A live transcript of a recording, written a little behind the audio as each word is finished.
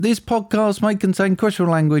This podcast may contain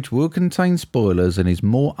questionable language, will contain spoilers, and is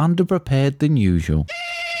more underprepared than usual.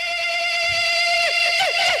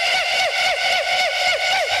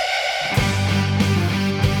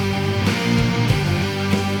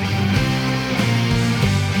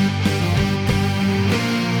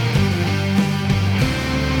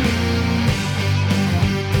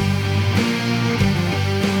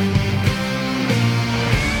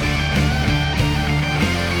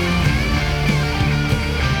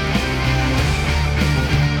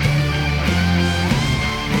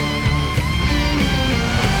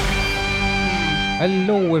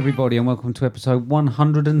 Hello everybody and welcome to episode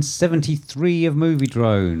 173 of Movie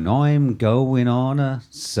Drone. I'm going on a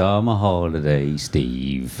summer holiday,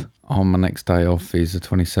 Steve. On my next day off is the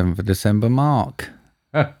 27th of December, Mark.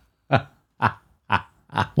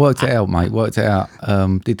 Worked it out, mate, worked it out.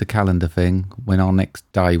 Did the calendar thing when our next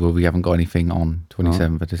day where we haven't got anything on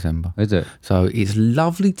 27th of December. Is it? So it's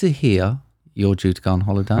lovely to hear you're due to go on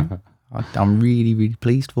holiday. I'm really, really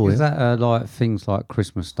pleased for you. Is that like things like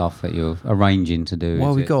Christmas stuff that you're arranging to do?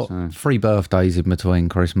 Well, we've got 3 birthdays in between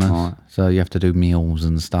Christmas, Right. so you have to do meals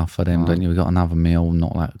and stuff for them, don't you? We've got another meal,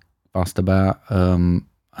 not that fussed about, and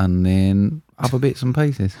then other bits and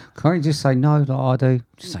pieces. Can't you just say no like I do?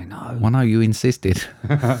 Just say no. Well, no, you insisted.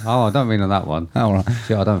 Oh, I don't mean on that one. All right.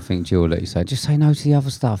 Gee, I don't think Jill will let you say, just say no to the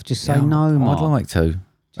other stuff. Just say no, Mark. I'd like to.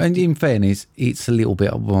 And in fairness, it's a little bit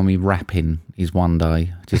of, rapping is one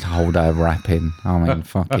day, just a whole day of rapping. I mean,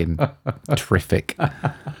 fucking terrific.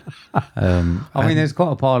 I mean, there's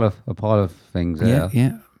got a pile of things there.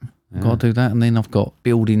 Yeah. Got to do that, and then I've got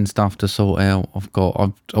building stuff to sort out. I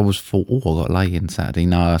got late in Saturday.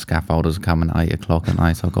 No, our scaffolders are coming at 8 o'clock at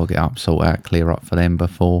night, so I've got to get up, sort out, clear up for them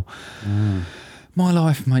before. My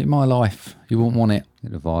life, mate, my life. You wouldn't want it.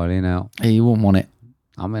 Get the violin out. You wouldn't want it.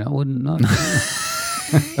 I mean, I wouldn't know.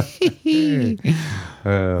 What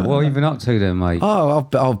have you been up to then, mate? Oh,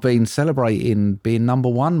 I've been celebrating being number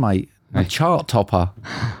one, mate. A chart topper.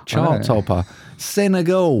 Topper.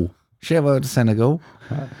 Senegal. Have you ever heard of Senegal?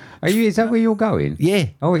 Is that where you're going? Yeah.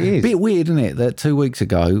 Oh, it is. Bit weird, isn't it, that 2 weeks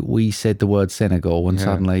ago we said the word Senegal and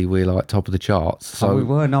suddenly we're like top of the charts. So we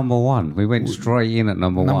were number one. We went straight in at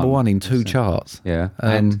number one. Number one in 2 charts. Yeah.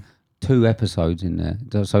 And 2 episodes in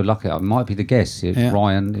there. So lucky, I might be the guest.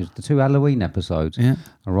 Ryan, it's the 2 Halloween episodes. Yeah.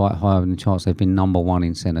 Are right high up in the charts. They've been number one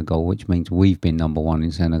in Senegal, which means we've been number one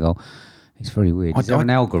in Senegal. It's very weird. Is there an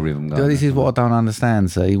algorithm going? This is what I don't understand,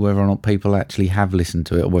 see, whether or not people actually have listened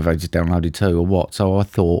to it or whether they just downloaded too or what. So I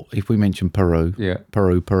thought if we mention Peru,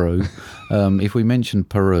 if we mention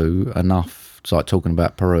Peru enough, it's like talking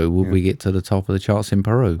about Peru, would we get to the top of the charts in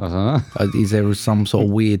Peru? I don't know. Is there some sort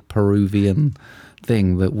of weird Peruvian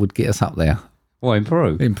thing that would get us up there? Well, in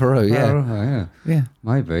Peru? In Peru, yeah. Oh, yeah.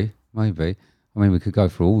 Maybe. I mean, we could go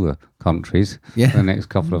for all the countries for the next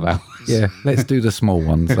couple of hours. Yeah, let's do the small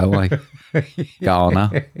ones, that way.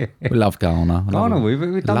 Ghana. We love Ghana.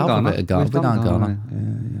 We've done Ghana. A bit of Ghana. We've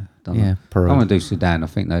done Ghana. Yeah, Peru. I'm going to do Sudan. I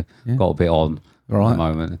think they've got a bit on at the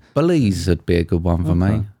moment. Belize would be a good one for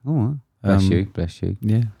me. All right. Bless you.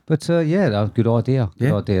 Yeah. But that was a good idea.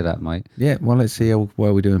 Good idea, that, mate. Yeah, well, let's see how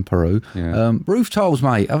well we do in Peru. Yeah. Roof tiles,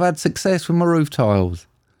 mate. I've had success with my roof tiles.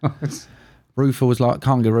 Roofer was like,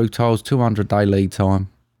 can't get roof tiles, 200-day lead time.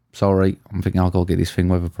 Sorry. I'm thinking I've got to get this thing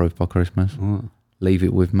weatherproof by Christmas. Right. Leave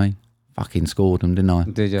it with me. Fucking scored them, didn't I?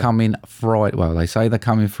 Did you? Coming Friday. Well, they say they're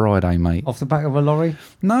coming Friday, mate. Off the back of a lorry?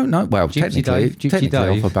 No. Well, Gypsy technically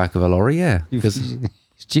Dave. off the back of a lorry, yeah. Because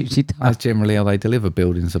It's Gypsy Dave. that's generally how they deliver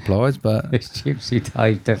building supplies, but It's Gypsy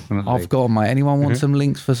Dave, definitely. I've got, mate. Anyone want some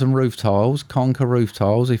links for some roof tiles? Conquer roof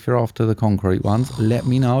tiles. If you're after the concrete ones, let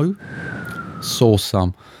me know. Source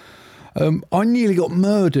some. I nearly got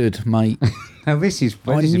murdered, mate. Now this is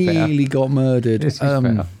I nearly got murdered. This is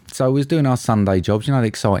better. So we was doing our Sunday jobs. You know the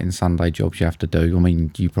exciting Sunday jobs you have to do. I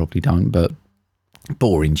mean, you probably don't, but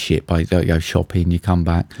boring shit. Mate. You go shopping, you come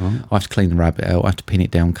back. I have to clean the rabbit out. I have to pin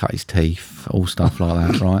it down, cut his teeth, all stuff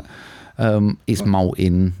like that, right? It's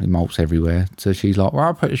molting. It molts everywhere. So she's like, well,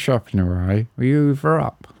 I'll put the shopping away. Are you over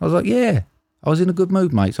up? I was like, yeah. I was in a good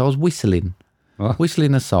mood, mate. So I was whistling. What?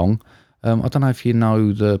 Whistling a song. I don't know if you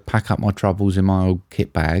know the Pack Up My Troubles in My Old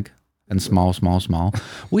Kit Bag and Smile, Smile, Smile.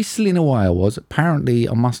 Whistling away I was. Apparently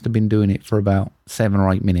I must have been doing it for about 7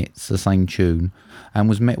 or 8 minutes, the same tune, and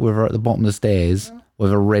was met with her at the bottom of the stairs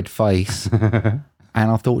with a red face. And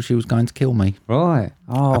I thought she was going to kill me. Right.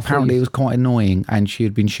 Oh, apparently it was quite annoying and she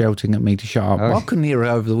had been shouting at me to shut up. Oh. I couldn't hear her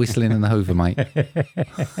over the whistling and the hoover, mate.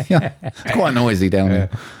 Yeah, it's quite noisy down here.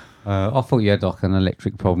 I thought you had like an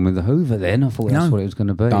electric problem with the Hoover then. I thought that's what it was going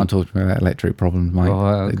to be. Don't talk to me about electric problems, mate.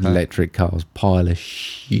 Right, okay. Electric cars, pile of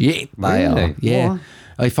shit. They Really? are. Yeah. What?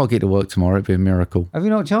 If I get to work tomorrow, it'd be a miracle. Have you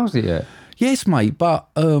not charged it yet? Yes, mate, but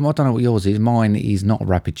I don't know what yours is. Mine is not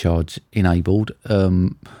rapid charge enabled.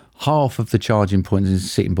 Half of the charging points in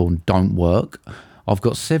Sittingbourne don't work. I've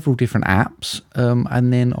got several different apps,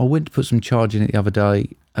 and then I went to put some charge in it the other day,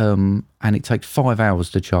 and it takes 5 hours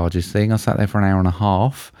to charge this thing. I sat there for an hour and a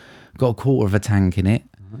half, got a quarter of a tank in it,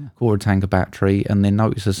 quarter of a tank of battery, and then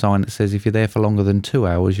noticed a sign that says if you're there for longer than 2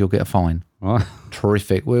 hours, you'll get a fine. Right.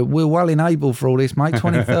 Terrific. We're well enabled for all this, mate.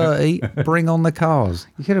 2030, bring on the cars.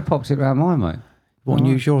 You could have popped it around mine, mate. Wouldn't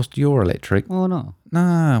use your electric? Why not? No,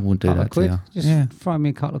 I wouldn't do Couple that of quid. to you. Just throw me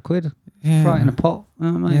a couple of quid. Yeah. Throw it in a pot. You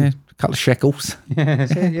know what I mean? Yeah, a couple of shekels. Yeah,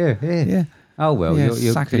 that's it, yeah. Yeah. Oh, well, Yeah,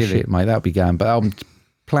 you're sack of clearly... shit, mate. That'll be going. But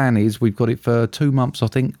plan is we've got it for 2 months, I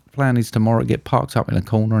think. Plan is tomorrow to get parked up in a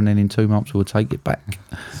corner, and then in 2 months we'll take it back.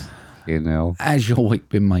 You know. How's your week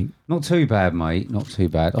been, mate? Not too bad, mate. Not too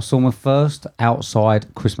bad. I saw my first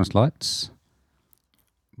outside Christmas lights.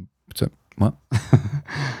 So, what?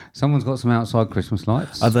 Someone's got some outside Christmas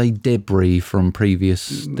lights. Are they debris from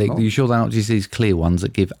previous? Are you sure they're not just these clear ones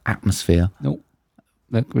that give atmosphere? Nope.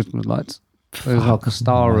 They're Christmas lights. There's like a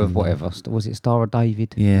Star of whatever. Was it Star of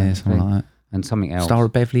David? Yeah, something like that. And something else. Star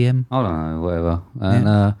of Beverly M? I don't know, whatever.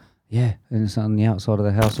 And and it's on the outside of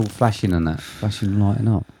the house all flashing and that. Flashing and lighting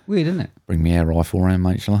up. Weird, isn't it? Bring me air rifle around,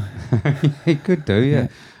 mate, shall I? It could do, yeah.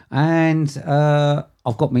 And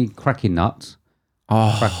I've got me cracking nuts.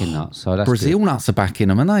 Oh, Cracking nuts. So that's Brazil good. nuts are back in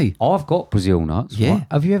them, aren't they? I've got Brazil nuts. Yeah. Right?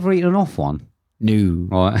 Have you ever eaten off one? No.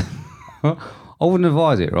 Right. I wouldn't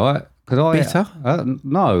advise it, right? Because Bitter?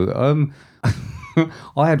 No.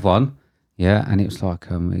 I had one. Yeah, and it was like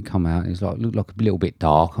it come out. It was like looked like a little bit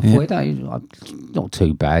dark. I thought it's not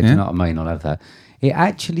too bad. You know what I mean? I'll have that. It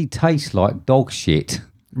actually tastes like dog shit.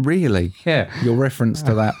 Really? Yeah, Your reference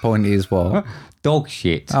to that point is what? dog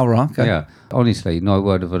shit. Oh, right. Okay. Yeah, honestly, no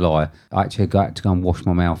word of a lie. I actually got to go and wash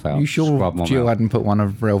my mouth out. You sure Scrub my Jill mouth. hadn't put one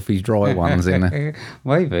of Ralphie's dry ones in there?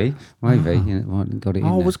 Maybe. You know, got it in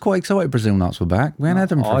I there. was quite excited Brazil nuts were back. We hadn't had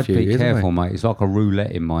them for a I'd few be years. careful, have we? mate. It's like a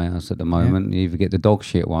roulette in my house at the moment. You either get the dog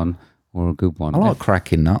shit one or a good one. I like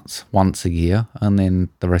cracking nuts once a year, and then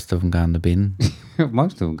the rest of them go in the bin.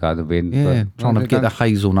 Most of them go to the bin. Yeah, but trying they to get the don't-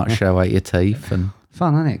 hazelnut shell out your teeth, and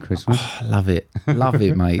Fun, isn't it, Christmas? I love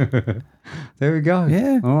it, mate. There we go.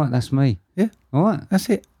 Yeah. All right, that's me. Yeah, All right. that's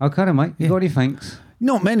it. Okay then, mate. You got any thanks?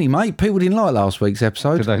 Not many, mate. People didn't like last week's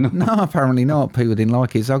episode. Did they not? No, apparently not. People didn't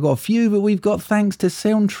like it. So I've got a few, but we've got thanks to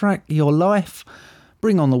Soundtrack Your Life,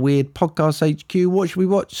 Bring on the Weird, Podcast HQ, What Should We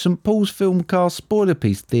Watch, St Paul's Filmcast, Spoiler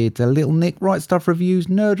Piece Theatre, Little Nick, Right Stuff Reviews,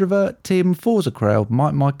 Nerd Revert, Tim, Forza Crowd,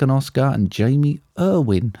 Mike and Oscar, and Jamie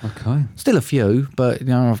Irwin. Okay. Still a few, but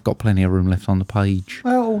I've got plenty of room left on the page.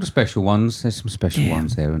 Well, all the special ones. There's some special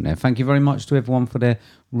ones there, aren't there? Thank you very much to everyone for their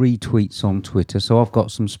retweets on Twitter. So I've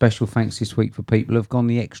got some special thanks this week for people who've gone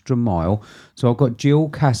the extra mile. So I've got Jill,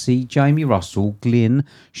 Cassie, Jamie Russell, Glyn,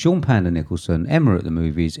 Sean Panda Nicholson, Emma at the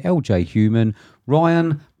Movies, LJ Human,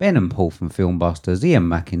 Ryan, Ben and Paul from Filmbusters, Ian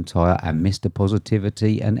McIntyre, and Mr.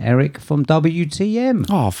 Positivity, and Eric from WTM.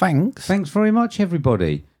 Oh, thanks. Thanks very much,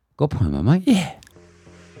 everybody. Got a promo, mate? Yeah.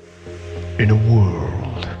 In a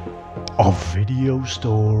world of video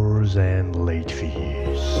stores and late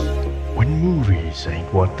fees, when movies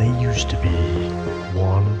ain't what they used to be,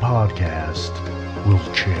 one podcast will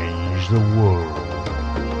change the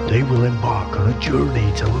world. They will embark on a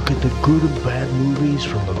journey to look at the good and bad movies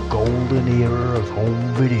from the golden era of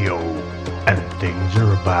home video. And things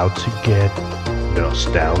are about to get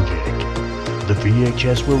nostalgic. The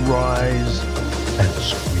VHS will rise and the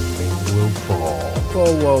screaming will fall.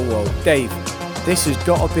 Whoa. Dave, this has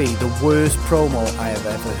got to be the worst promo I have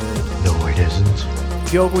ever heard. No, it isn't.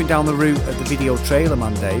 If you're going down the route of the video trailer,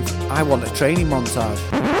 man, Dave, I want a training montage.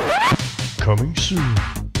 Coming soon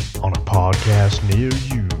on a podcast near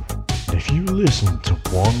you. If you listen to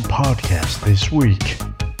one podcast this week,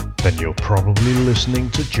 then you're probably listening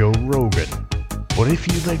to Joe Rogan. But if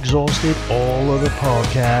you've exhausted all other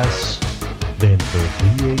podcasts, then the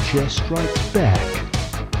VHS Strikes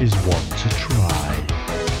Back is one to try.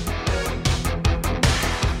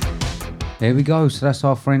 There we go. So that's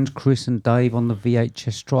our friends Chris and Dave on the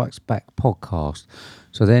VHS Strikes Back podcast.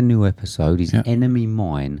 So their new episode is Enemy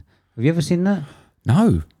Mine. Have you ever seen that?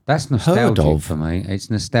 No. That's nostalgic of. for me. It's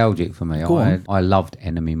nostalgic for me. Go on. I loved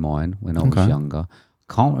Enemy Mine when I was Okay. younger.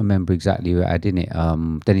 Can't remember exactly who it had in it.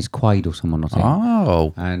 Dennis Quaid or someone, I think.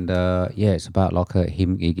 Oh. And it's about like he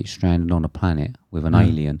gets stranded on a planet with an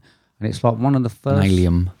alien. And it's like one of the first... An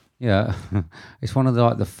alien. Yeah, it's one of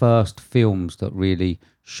the first films that really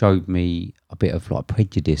showed me a bit of like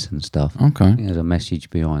prejudice and stuff. Okay. I think there's a message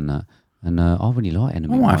behind that. And I really like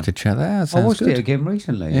Enemy I Mine. might have to check that out. I Sounds watched good. it again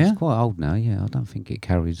recently. Yeah? It's quite old now. Yeah, I don't think it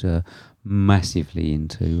carries massively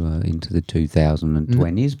into the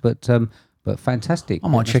 2020s, but fantastic. I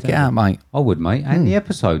might check it out, mate. I would, mate. And the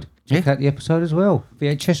episode. Check out the episode as well.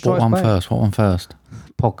 VHS What Strikes one Back. first? What one first?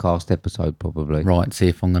 Podcast episode, probably. Right, see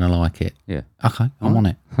if I'm going to like it. Yeah. Okay, I'm on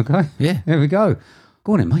it. Okay. Yeah. There we go.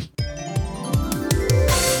 Go on then, mate.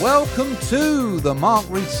 Welcome to the Mark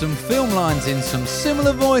reads some film lines in some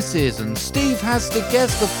similar voices, and Steve has to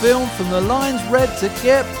guess the film from the lines read to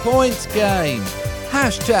get points game.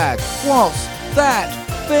 Hashtag what's that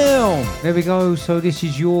film? There we go. So this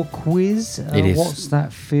is your quiz. It is. What's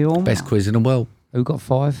that film? Best quiz in the world. Who got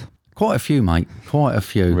 5? Quite a few, mate. Quite a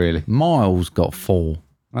few. Really? Miles got 4.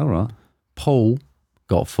 All right. Paul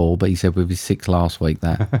got 4, but he said with his 6 last week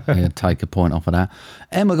that he'd take a point off of that.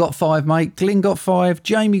 Emma got 5, mate. Glyn got 5.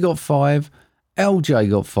 Jamie got 5. LJ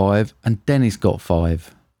got 5. And Dennis got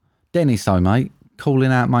 5. Dennis, though, mate,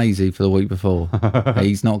 calling out Maisie for the week before.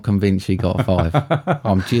 He's not convinced she got 5.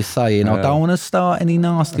 I'm just saying, I don't want to start any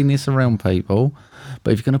nastiness around people,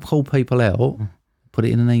 but if you're going to call people out, put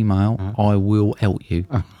it in an email. I will out you.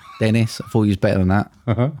 Dennis, I thought you was better than that.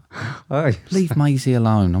 Hey. Leave Maisie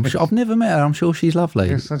alone. I'm sure I've never met her. I'm sure she's lovely.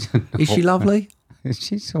 You're such a- Is she lovely?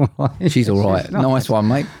 She's all right. She's all right. Nice one,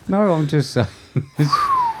 mate. No, I'm just saying.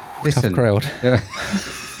 Tough Listen, crowd.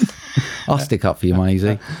 I'll stick up for you,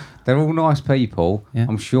 Maisie. they're all nice people. Yeah.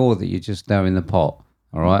 I'm sure that you're just stirring the pot.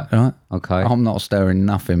 All right? All right? Okay. I'm not stirring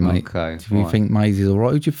nothing, mate. Okay, If you right. think Maisie's all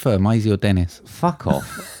right, who'd you prefer, Maisie or Dennis? Fuck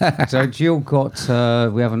off. So Jill got, she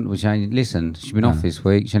only listened. She's been off this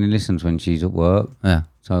week. She only listens when she's at work. Yeah.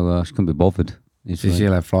 So she couldn't be bothered this So week.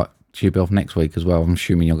 she'll be off next week as well. I'm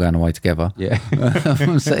assuming you're going away together. Yeah.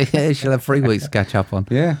 So, yeah, she'll have 3 weeks to catch up on.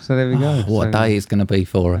 Yeah, so there we go. What a So, day it's going to be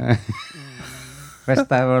for her. Best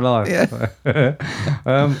day of her life.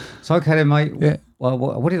 So okay then, mate. Yeah. Well,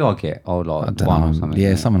 what did I get? Oh, like Don't 1 or know. something.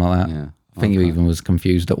 Yeah, something like that. Yeah. I think you even was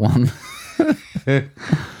confused at 1.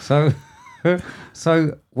 So,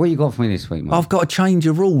 so what you got for me this week, mate? I've got a change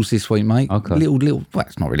of rules this week, mate. Okay. Little, well,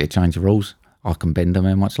 it's not really a change of rules. I can bend them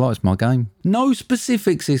how much like it's my game. No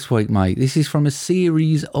specifics this week, mate. This is from a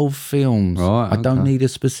series of films. Right, I don't okay. need a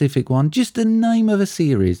specific one, just the name of a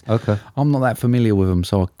series. Okay. I'm not that familiar with them,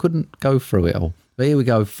 so I couldn't go through it all. But here we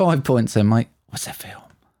go. 5 points then, mate. What's that film?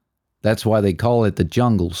 That's why they call it The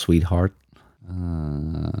Jungle, sweetheart.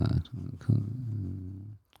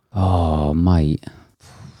 Oh, mate.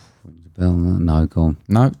 No, go on.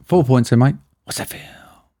 No, 4 points then, mate. What's that film?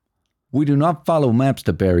 We do not follow maps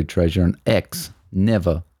to buried treasure, and X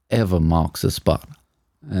never, ever marks a spot.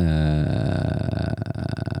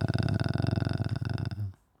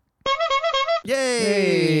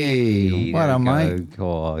 Yay! Well done, mate.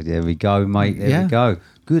 God, there we go, mate. There Yeah. we go.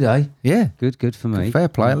 Good, eh? Yeah. Good for me. Fair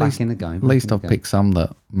play. I'm At back least in the game. At least back I've in the picked some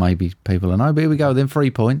that maybe people will know. But here we go. Then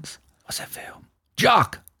 3 points. What's that film?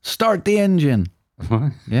 Jock, start the engine.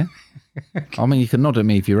 game. Yeah. I mean, you can nod at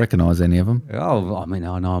me if you recognise any of them. Oh, I mean,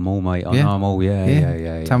 I know them all, mate. I Yeah. know them all.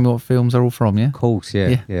 Yeah. Tell me what films they're all from. Yeah. Of course, yeah.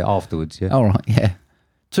 Yeah. Yeah, afterwards, yeah. All right. Yeah.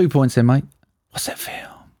 2 points then, mate. What's that film?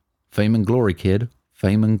 Fame and Glory, kid.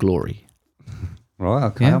 Fame and Glory. Right,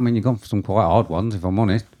 okay. Yeah. I mean, you've gone for some quite hard ones, if I'm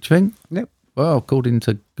honest. Do you think? Yep. Well, according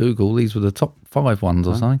to Google, these were the top 5 ones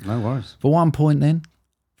or something. No worries. For 1 point then,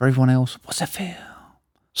 for everyone else, what's that film?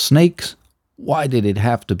 Snakes? Why did it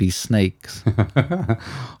have to be snakes?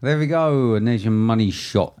 There we go, and there's your money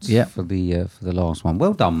shot Yeah. for the last one.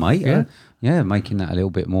 Well done, mate. Yeah. Yeah, making that a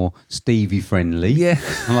little bit more Stevie friendly. Yeah.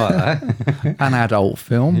 I like that. An adult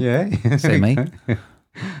film. Yeah. Semi.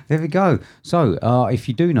 There we go. So, if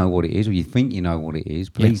you do know what it is, or you think you know what it is,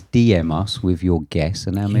 please DM us with your guess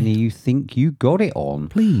and how many you think you got it on.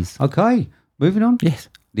 Please. Okay, moving on. Yes.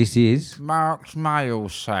 This is Mark's mail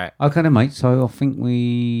set. okay, then, mate. So I think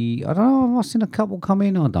I don't know. I've seen a couple come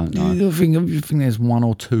in. I don't know. You think there's 1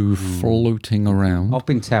 or 2 floating around? I've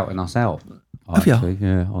been touting us out. Have you? Actually,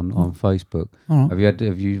 yeah, on Facebook. All right.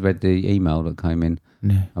 Have you read the email that came in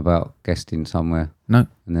No. about guesting somewhere No.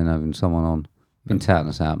 and then having someone on? Been touting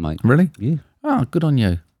us out, mate. Really? Yeah. Oh, good on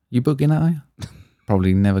you. You booking that, are you?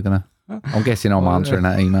 Probably never going to. I'm guessing I'm answering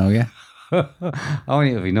that email, yeah? I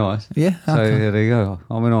mean, it'd be nice. Yeah. So Okay. there you go.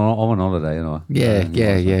 I'm on holiday, aren't I? Yeah.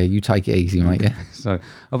 You take it easy, mate, yeah. So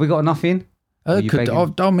have we got enough in? Are you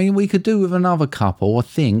begging? I mean, we could do with another couple. I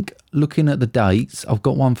think, looking at the dates, I've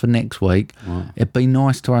got one for next week. Right. It'd be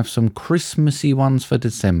nice to have some Christmassy ones for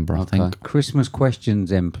December, I think. Okay. Christmas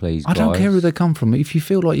questions then, please, I don't guys. care who they come from. If you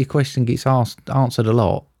feel like your question gets answered a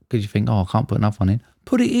lot because you think, oh, I can't put enough one in,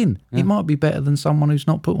 put it in. It might be better than someone who's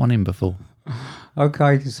not put one in before.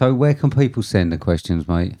 Okay, so where can people send the questions,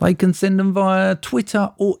 mate? They can send them via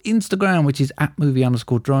Twitter or Instagram, which is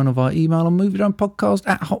 @movie_drone, or via email on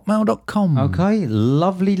moviedronepodcast@hotmail.com. Okay,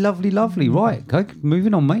 lovely. Right, okay,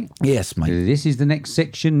 moving on, mate. Yes, mate. This is the next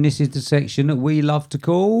section. This is the section that we love to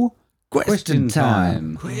call Question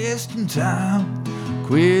Time. Question time.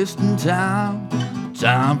 Question time.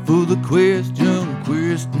 Time for the question.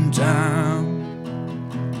 Question time.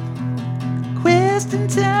 Question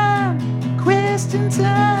time. Question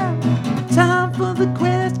time. Time for the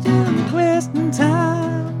question. Question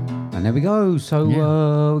time. And there we go. So we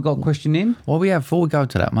got a question in. Well, we have, before we go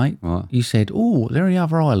to that, mate, Right. you said, oh, there are any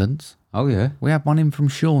other islands? Oh, yeah. We had one in from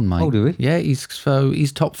Sean, mate. Oh, do we? Yeah,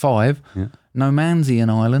 he's top 5. Yeah. Nomanzian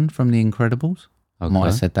Island from The Incredibles. Okay. Might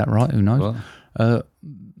have said that right, who knows? Right.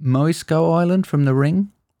 Moisco Island from The Ring.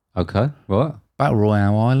 Okay, right. Battle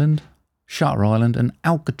Royale Island. Shutter Island and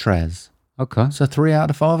Alcatraz. Okay. So 3 out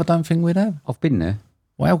of 5 I don't think we'd have. I've been there.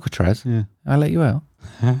 Well, Alcatraz? Yeah. I'll let you out.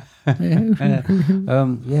 It's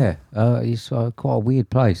quite a weird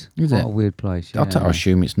place. Is quite it? a weird place. Yeah. I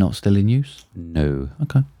assume it's not still in use. No.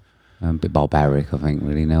 Okay. A bit barbaric, I think,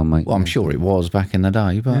 really, now, mate. Well, I'm sure it was back in the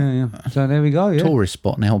day, but Yeah. So there we go, yeah. tourist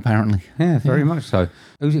spot now, apparently. Yeah, very much so.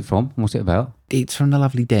 Who's it from? What's it about? It's from the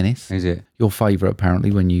lovely Dennis. Is it? Your favourite, apparently,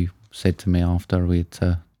 when you said to me after we'd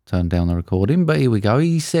turned down the recording. But here we go.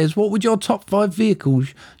 He says, what would your top 5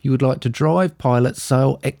 vehicles you would like to drive, pilot,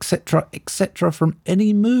 sail, etc., from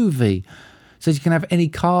any movie? Says you can have any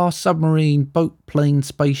car, submarine, boat, plane,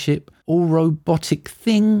 spaceship, or robotic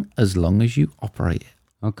thing as long as you operate it.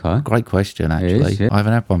 Okay. Great question, actually. is, yeah. I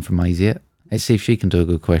haven't had one from Maisie yet. Let's see if she can do a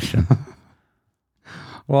good question.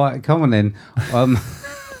 Right, come on then.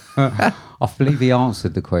 I believe he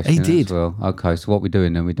answered the question. He did. As well. Okay, so what we're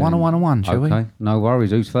doing then? We're doing 101, shall we? Okay, no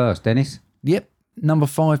worries. Who's first? Dennis? Yep. Number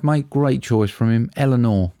 5, mate. Great choice from him.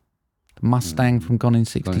 Eleanor. The Mustang from Gone in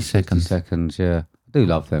 60 Seconds. 60 seconds, yeah. I do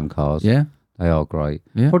love them cars. Yeah? They are great.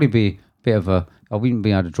 Yeah. Probably be a bit of a... I wouldn't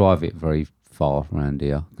be able to drive it very far around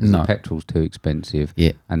here because No. the petrol's too expensive.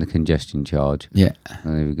 Yeah. And the congestion charge. Yeah.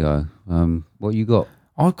 And there we go. What you got?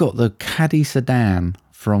 I've got the Caddy sedan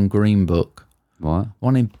from Green Book. Right.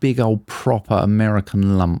 One in big old proper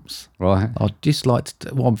American lumps. Right. I'd just like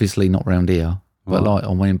to... Well, obviously not round here. But like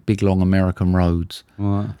on one of big long American roads.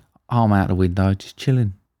 Right. Arm out the window, just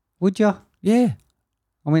chilling. Would you? Yeah.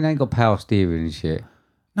 I mean, they ain't got power steering and shit.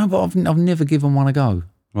 No, but I've never given one a go.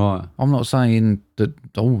 Right. I'm not saying that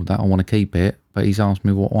I want to keep it, but he's asked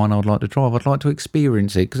me what one I'd like to drive. I'd like to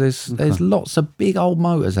experience it because there's lots of big old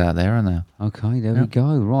motors out there, aren't there? Okay, there we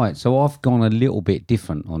go. Right, so I've gone a little bit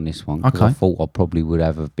different on this one because I Okay. thought I probably would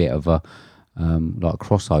have a bit of a like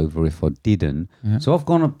crossover if I didn't. Yeah. So I've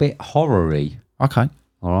gone a bit horror-y, Okay.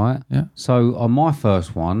 all right? Yeah. So on my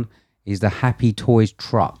first one is the Happy Toys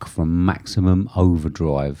truck from Maximum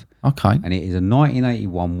Overdrive. Okay. And it is a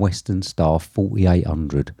 1981 Western Star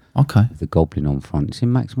 4800 Okay. with the Goblin on front. It's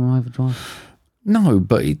in Maximum Overdrive. No,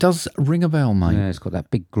 but it does ring a bell, mate. Yeah, it's got that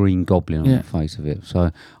big green goblin on Yeah. the face of it.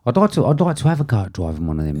 So I'd like to have a go at driving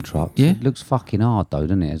one of them trucks. Yeah. It looks fucking hard though,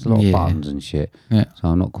 doesn't it? There's a lot of Yeah. buttons and shit. Yeah. So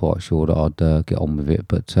I'm not quite sure that I'd get on with it,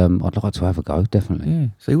 but I'd like to have a go, definitely. Yeah.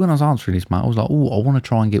 See, when I was answering this, mate, I was like, oh, I want to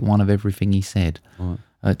try and get one of everything he said. Right.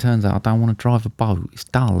 It turns out I don't want to drive a boat. It's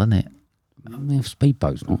dull, isn't it? I mean,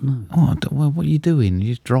 speedboats, not no. Oh, well, what are you doing? You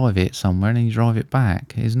just drive it somewhere and then you drive it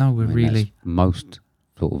back. There's nowhere I mean, really... that's most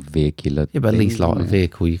sort of vehicular. Yeah, but at least things, like a isn't it?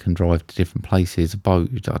 vehicle you can drive to different places. A boat,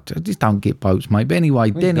 I just don't get boats, mate. But anyway,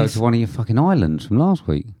 We could go Dennis... to one of your fucking islands from last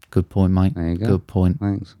week. Good point, mate. There you go. Good point.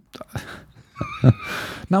 Thanks.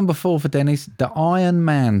 Number 4 for Dennis, the Iron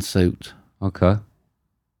Man suit. Okay.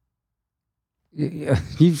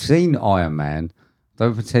 You've seen Iron Man.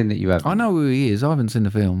 Don't pretend that you haven't. I know who he is. I haven't seen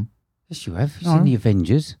the film. Yes, you have. You've No. seen the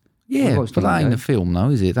Avengers. Yeah, watched but him, that ain't though. a film, though,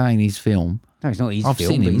 is it? That ain't his film. No, it's not his I've film,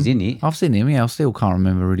 seen but him. he's in it. I've seen him, yeah. I still can't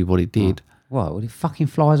remember really what it did. Well, it fucking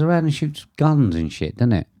flies around and shoots guns and shit,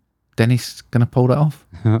 doesn't it? Dennis going to pull that off?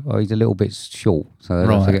 Well, he's a little bit short, so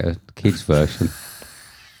they'll have to Right. get a kid's version.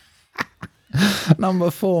 Number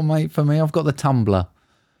 4, mate, for me, I've got the Tumbler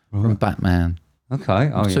from Batman.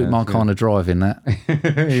 Okay. Oh, Suit yeah, my that's kind of driving that.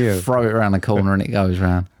 good. Yeah. Throw it around the corner and it goes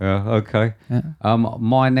round. Yeah, okay. Yeah.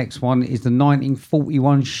 My next one is the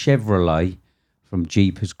 1941 Chevrolet from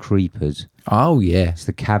Jeepers Creepers. Oh, yeah. It's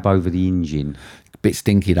the cab over the engine. Bit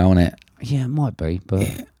stinky, don't it? Yeah, it might be,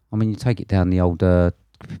 but I mean, you take it down the old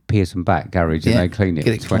Pearson back garage and they clean it.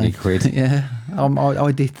 Get 20 clean. quid. Yeah.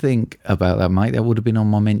 I did think about that, mate. That would have been on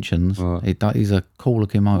my mentions. Right. It is a cool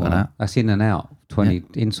looking motor, that. That's in and out. 20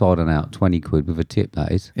 inside and out. 20 quid with a tip.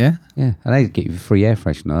 That is. Yeah? Yeah, and they get you free air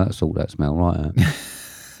freshener. That's all that smell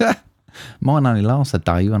right. Mine only lasts a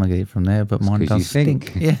day when I get it from there, but mine 'cause does you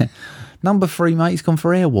stink. think. Yeah. Number 3, mate, he's gone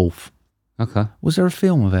for Airwolf. Okay. Was there a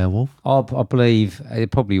film of Airwolf? I believe it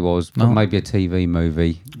probably was, but No. maybe a TV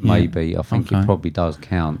movie. Maybe. I think Okay. it probably does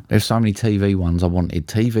count. There's so many TV ones I wanted.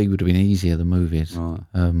 TV would have been easier than movies. Right.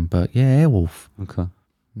 But yeah, Airwolf. Okay.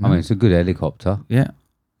 I mean, it's a good helicopter. Yeah.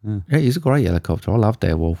 Yeah, he's a great helicopter. I loved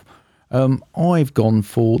Airwolf. I've gone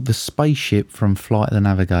for the spaceship from Flight of the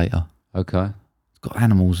Navigator. Okay. It's got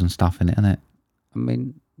animals and stuff in it, isn't it? I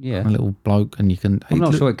mean, yeah. A little bloke, and you can. I'm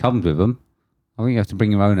not sure it comes with them. I think you have to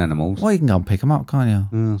bring your own animals. Well, you can go and pick them up, can't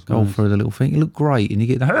you? Yeah, I Go suppose. through the little thing. It looked great, and you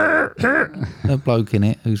get the bloke in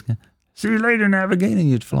it who's going, see you later, Navigator, and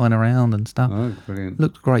you're flying around and stuff. Oh, brilliant.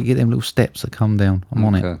 Looked great. Get them little steps that come down. I'm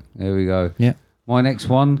on it. Okay, there we go. Yeah. My next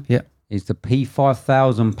one Yeah. is the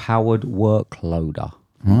P5000 powered workloader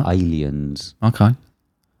from Aliens. Okay.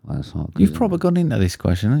 Well, that's not good, You've is it? probably gone into this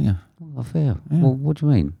question, haven't you? Oh, fair. Well, what do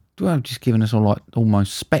you mean? Well, just giving us all like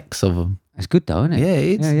almost specs of them. It's good though, isn't it? Yeah,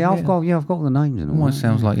 it's- I've got all the names and all. Almost that,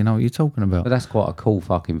 sounds yeah. like you know what you're talking about. But that's quite a cool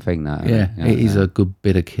fucking thing, that. Yeah, isn't it is a good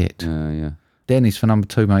bit of kit. Yeah. Dennis for number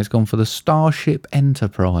 2, mate. He's gone for the Starship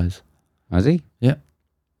Enterprise. Has he? Yeah.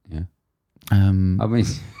 Yeah. I mean,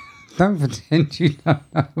 don't pretend you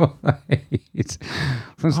don't know what that is.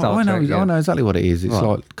 From Star I know, Trek, yeah. I know exactly what it is. It's Right.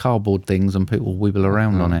 like cardboard things and people wibble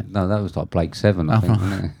around on it. No, that was like Blake 7, I think,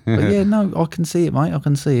 wasn't it? But yeah, no, I can see it, mate. I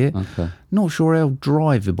can see it. Okay. Not sure how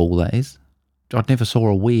drivable that is. I never saw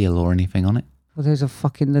a wheel or anything on it. Well, there's a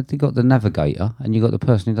fucking... You got the navigator and you got the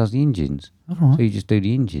person who does the engines. All right. So you just do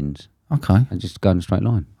the engines Okay. and just go in a straight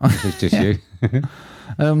line. It's just you.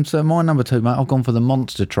 So my number 2, mate, I've gone for the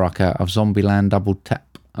monster truck out of Zombieland Double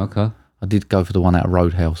Tap. Okay. I did go for the one out of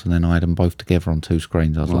Roadhouse, and then I had them both together on 2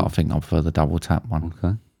 screens. I was like, I think I prefer the Double Tap one.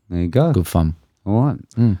 Okay. There you go. Good fun. All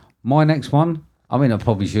right. My next one, I mean, I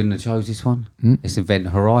probably shouldn't have chose this one. It's Event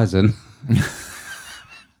Horizon.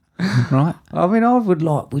 Right? I mean,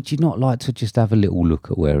 would you not like to just have a little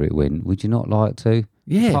look at where it went? Would you not like to?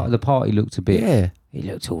 Yeah. The party looked a bit... Yeah. It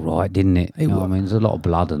looked all right, didn't it? You know what I mean? There's a lot of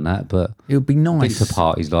blood and that, but It would be been nice. to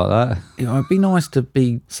parties like that. It'd be nice to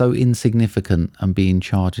be so insignificant and be in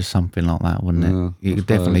charge of something like that, wouldn't it? Yeah, It I would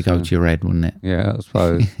definitely suppose, go to your head, wouldn't it? Yeah, I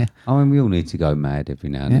suppose. I mean, we all need to go mad every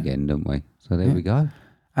now and again, don't we? So there we go.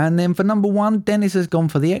 And then for number 1, Dennis has gone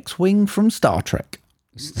for the X-Wing from Star Trek.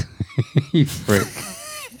 You prick.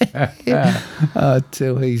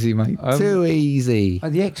 Too easy, mate. Too easy.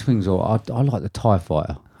 The X-Wings, I like the TIE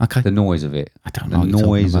Fighter. Okay. The noise of it. I don't the know what you're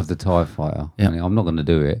talking noise about. of the TIE Fighter. Yeah. I mean, I'm not going to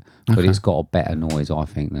do it, but Okay. it's got a better noise, I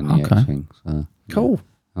think, than the Okay. X-Wing. So, Cool.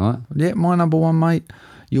 all right. Yeah, my number 1, mate.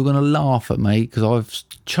 You're going to laugh at me because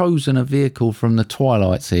I've chosen a vehicle from the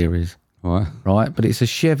Twilight series, All right. right? But it's a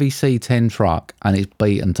Chevy C10 truck and it's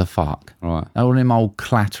beaten to fuck. All right. All them old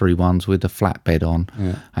clattery ones with the flatbed on,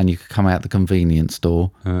 and you could come out the convenience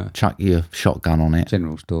store, chuck your shotgun on it.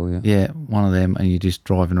 General store, yeah. Yeah, one of them, and you're just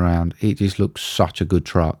driving around. It just looks such a good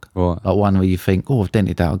truck. Right. Like one where you think, oh, I've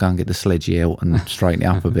dented that, I'll go and get the sledgy out and straighten it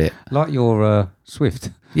up a bit. Like your Swift.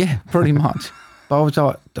 Yeah, pretty much. But I was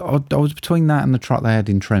like, I was between that and the truck they had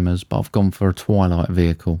in Tremors, but I've gone for a Twilight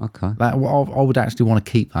vehicle. Okay. That I would actually want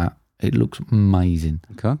to keep that. It looks amazing.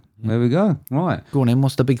 Okay. There we go. Right. Go on in,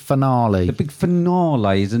 what's the big finale? The big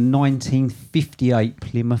finale is a 1958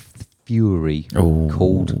 Plymouth Fury Oh.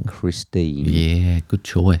 called Christine. Yeah, good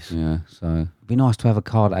choice. Yeah, so it'd be nice to have a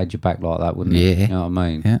car that had your back like that, wouldn't it? Yeah. You know what I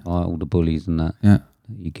mean? Yeah. Like all the bullies and that Yeah.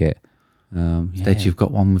 you get. Instead, you've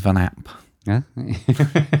got one with an app. Yeah.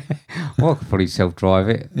 Well, I could probably self-drive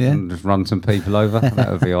it and just run some people over.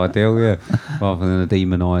 That would be ideal, yeah. Rather than a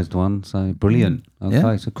demonised one. So, brilliant. Okay,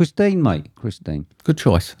 Yeah. so Christine, mate. Christine. Good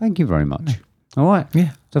choice. Thank you very much. All right.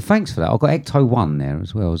 Yeah. So, thanks for that. I've got Ecto 1 there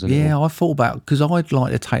as well. As a Yeah, little- I thought about, because I'd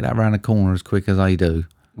like to take that around the corner as quick as they do,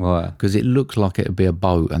 Right. because it looks like it'd be a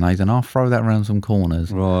boat, and I'll throw that around some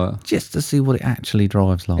corners Right. just to see what it actually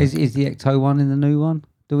drives like. Is the Ecto 1 in the new one?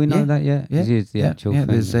 Do we know Yeah. that yet? Yeah, Is it the yeah, actual yeah.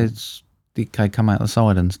 thing? There's they come out the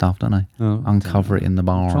side and stuff, don't they? Oh, Uncover it in the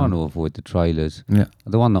bar. trying to avoid the trailers. Yeah,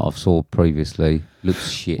 The one that I've saw previously looks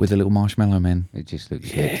shit. with the little marshmallow men. It just looks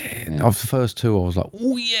shit. Yeah. Of the first 2, I was like,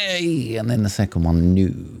 oh yay, and then the second one, no.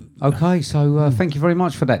 Okay, so thank you very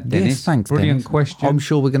much for that, Dennis. Yes, thanks, Brilliant Dennis. question. I'm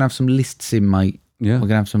sure we're gonna have some lists in, mate. Yeah. We're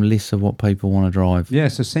gonna have some lists of what people want to drive. Yeah,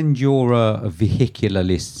 so send your vehicular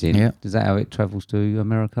lists in. Yeah. Is that how it travels to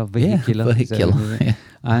America? Vehicular? Yeah, Is that what vehicular. it is?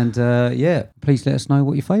 And yeah, please let us know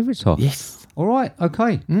what your favourites are. Yes. All right,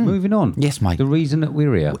 okay, moving on. Yes, mate. The reason that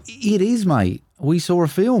we're here. It is, mate. We saw a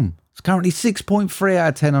film. It's It's currently 6.3 out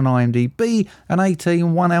of 10 on IMDb, and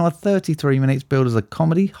 18, 1 hour 33 minutes, billed as a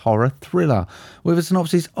comedy horror thriller. With a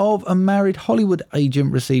synopsis of a married Hollywood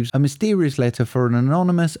agent receives a mysterious letter for an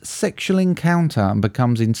anonymous sexual encounter and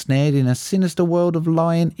becomes ensnared in a sinister world of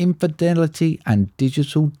lying, infidelity, and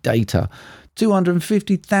digital data.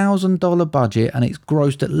 $250,000 budget, and it's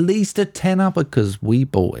grossed at least a tenner because we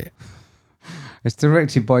bought it. It's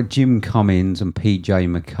directed by Jim Cummins and PJ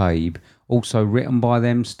McCabe. Also written by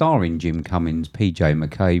them, starring Jim Cummins, PJ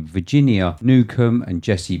McCabe, Virginia Newcomb, and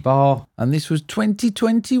Jesse Barr. And this was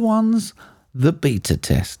 2021's The Beta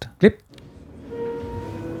Test. Clip.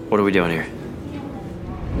 What are we doing here?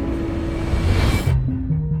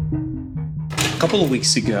 A couple of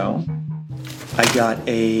weeks ago, I got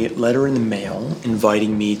a letter in the mail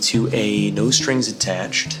inviting me to a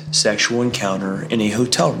no-strings-attached sexual encounter in a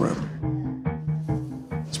hotel room.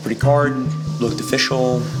 It's a pretty card, looked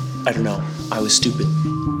official. I don't know. I was stupid.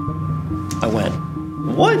 I went.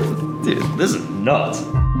 What? Dude, this is nuts.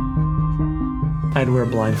 I had to wear a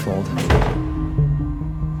blindfold.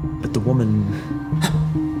 But the woman...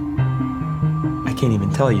 I can't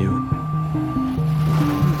even tell you.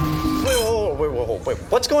 Wait.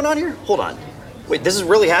 What's going on here? Hold on. Wait, this is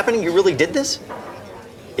really happening? You really did this?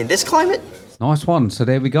 In this climate? Nice one. So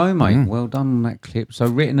there we go, mate. Well done on that clip. So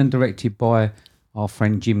written and directed by our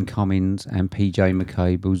friend Jim Cummins and PJ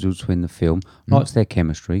McCabe, who's also in the film. Likes their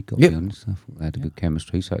chemistry, got to be honest. I thought they had a good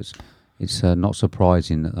chemistry, so it's not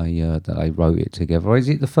surprising that they wrote it together. Is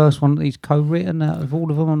it the first one that he's co-written out of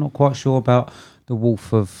all of them? I'm not quite sure about The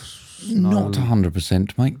Wolf of Snow. Not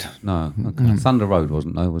 100%, mate. No, okay. Thunder Road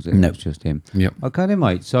wasn't, though, was it? No. It was just him. Yep. Okay then,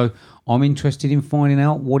 mate. So I'm interested in finding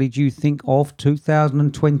out, what did you think of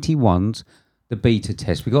 2021's The Beta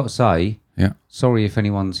Test? We got to say, Yeah. sorry if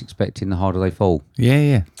anyone's expecting The Harder They Fall.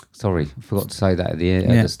 Yeah. Sorry, I forgot to say that at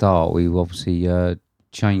the start. We obviously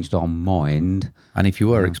changed our mind. And if you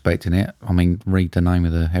were expecting it, I mean, read the name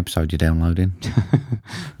of the episode you're downloading.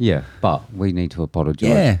 Yeah, but we need to apologise.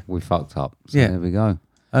 Yeah. We fucked up. So Yeah. there we go.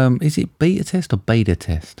 Is it beta test or beta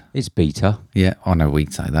test? It's beta. Yeah, I know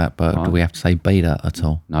we'd say that, but Right. do we have to say beta at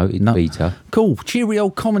all? No, it's beta. Cool. Cheery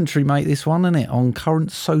old commentary, mate, this one, isn't it? On current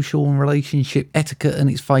social and relationship etiquette and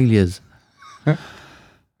its failures.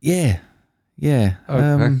 Yeah.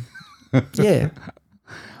 Okay. Yeah.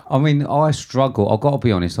 I mean, I struggle. I've got to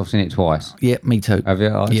be honest, I've seen it twice. Yeah, me too. Have you?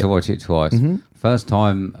 I had Yeah. to watch it twice. First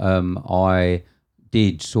time, I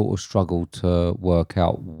did sort of struggle to work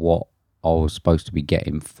out what I was supposed to be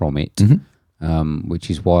getting from it,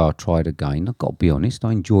 which is why I tried again. I've got to be honest,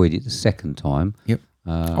 I enjoyed it the second time. Yep.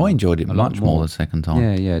 I enjoyed it a lot much more the second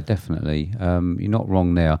time. Yeah, definitely. You're not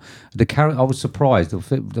wrong there. I was surprised.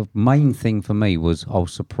 The main thing for me was I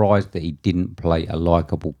was surprised that he didn't play a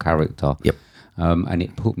likeable character. Yep. And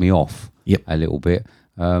it put me off Yep. a little bit.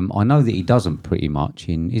 I know that he doesn't pretty much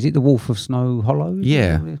in... Is it The Wolf of Snow Hollow?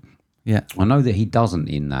 Yeah. Yeah. I know that he doesn't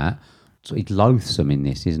in that. So he's loathsome in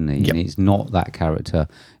this, isn't he? Yep. And it's not that character,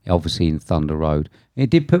 obviously, in Thunder Road.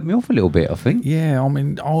 It did put me off a little bit, I think. Yeah, I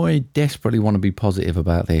mean, I desperately want to be positive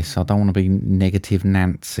about this. I don't want to be negative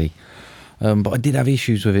Nancy. But I did have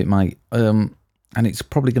issues with it, mate. And it's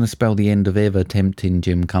probably going to spell the end of ever tempting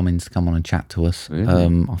Jim Cummins to come on and chat to us.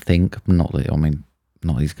 Really? I think. Not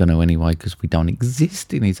that he's going to anyway, because we don't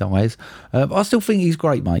exist in his eyes. But I still think he's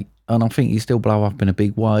great, mate. And I think he still blow up in a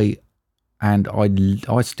big way. And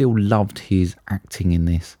I still loved his acting in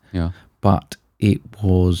this. Yeah. But it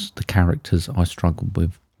was the characters I struggled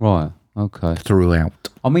with Right. Okay. throughout.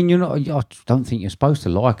 I mean, I don't think you're supposed to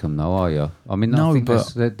like them, though, are you? I mean, No, I think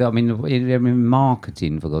but- they're in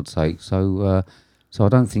marketing, for God's sake. So I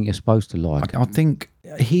don't think you're supposed to like. I think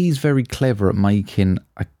he's very clever at making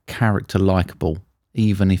a character likable,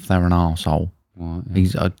 even if they're an arsehole. Right, yeah.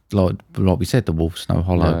 He's like we said, the Wolf Snow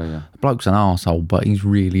Hollow. Yeah. The bloke's an arsehole, but he's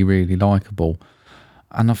really, really likable.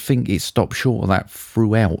 And I think it stopped short of that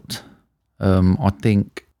throughout. I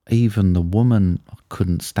think even the woman, I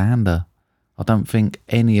couldn't stand her. I don't think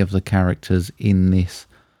any of the characters in this.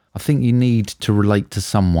 I think you need to relate to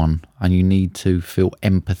someone and you need to feel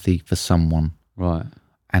empathy for someone. Right.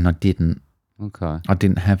 And I didn't. Okay. I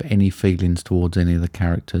didn't have any feelings towards any of the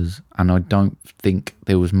characters, and I don't think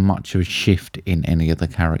there was much of a shift in any of the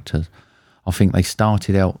characters. I think they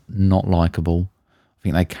started out not likable. I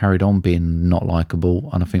think they carried on being not likable,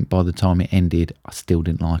 and I think by the time it ended, I still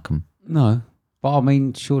didn't like them. No, but I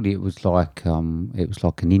mean, surely it was like an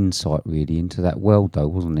insight really into that world, though,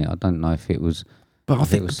 wasn't it? I don't know if it was. But I if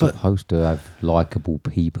think it was but supposed to have likable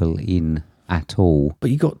people in at all.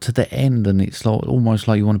 you got to the end, and it's like almost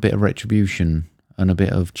like you want a bit of retribution and a bit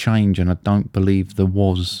of change, and I don't believe there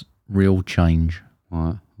was real change.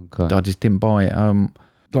 Right. Okay. I just didn't buy it.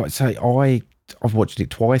 like I say, I've watched it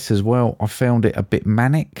twice as well. I found it a bit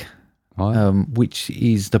manic, Right. which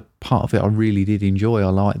is the part of it I really did enjoy. I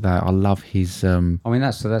like that. I love his. I mean,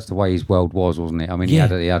 that's the way his world was, wasn't it? I mean, Yeah.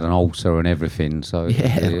 he had an ulcer and everything. So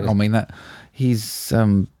Yeah, I mean that he's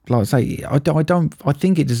like I say, I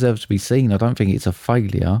think it deserves to be seen. I don't think it's a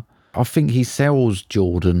failure. I think he sells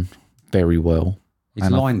Jordan very well. his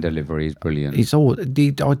and line delivery is brilliant. It's all.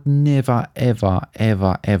 I'd never, ever,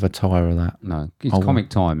 ever, ever tire of that. No, his Oh. comic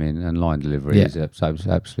timing and line delivery Yeah. is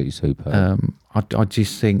absolutely superb. I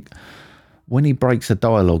just think when he breaks a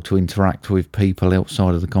dialogue to interact with people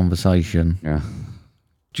outside of the conversation, Yeah.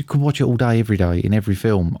 you could watch it all day, every day, in every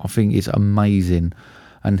film. I think it's amazing,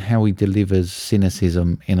 and how he delivers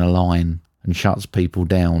cynicism in a line and shuts people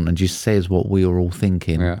down and just says what we were all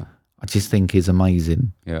thinking. Yeah. I just think is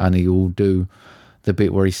amazing. Yeah. And he will do the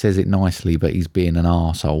bit where he says it nicely, but he's being an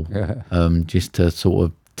arsehole, Yeah. just to sort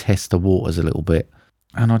of test the waters a little bit.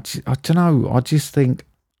 And I don't know, I just think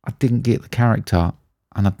I didn't get the character,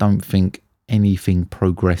 and I don't think anything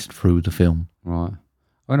progressed through the film. Right.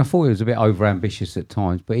 I mean, I thought he was a bit overambitious at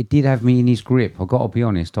times, but it did have me in his grip. I got to be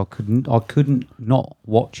honest. I couldn't not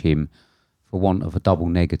watch him for want of a double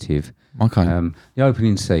negative. Okay. The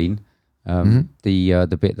opening scene,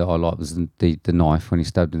 the bit that I liked was the knife when he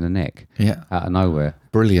stabbed in the neck. Yeah. Out of nowhere.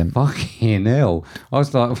 Brilliant. Fucking hell! I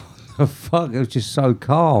was like, what the fuck? It was just so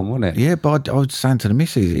calm, wasn't it? Yeah, but I was saying to the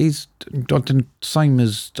missus, he's the same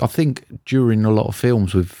as, I think during a lot of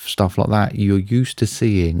films with stuff like that, you're used to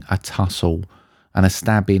seeing a tussle, and a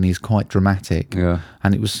stabbing is quite dramatic. Yeah.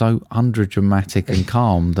 And it was so underdramatic and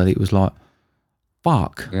calm that it was like,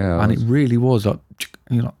 fuck. Yeah, And it really was like,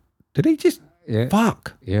 you're like, did he just, Yeah.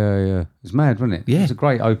 fuck? Yeah. It was mad, wasn't it? Yeah. It was a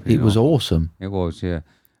great opening. It was awesome. It was, yeah.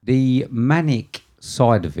 The manic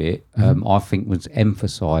side of it, I think, was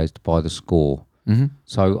emphasised by the score. Mm-hmm.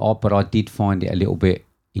 So, but I did find it a little bit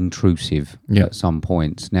intrusive Yeah. at some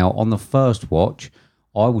points. Now, on the first watch,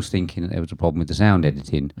 I was thinking that there was a problem with the sound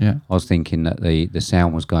editing. Yeah. I was thinking that the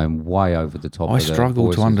sound was going way over the top. I of the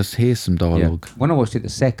struggled to voices. hear some Yeah. dialogue. When I watched it the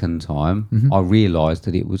second time, I realised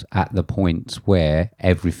that it was at the points where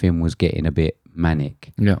everything was getting a bit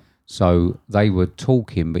manic. Yeah. So they were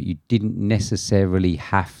talking, but you didn't necessarily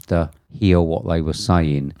have to hear what they were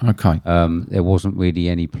saying. Okay. There wasn't really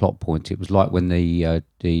any plot point. It was like when the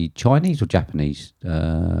Chinese or Japanese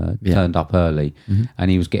turned up early, and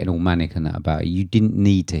he was getting all manic and that about it. You didn't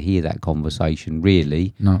need to hear that conversation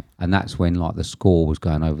really. No. And that's when like the score was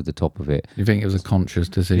going over the top of it. You think it was a conscious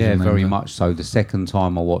decision? Yeah, then, very that- much so. The second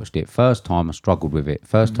time I watched it, first time I struggled with it.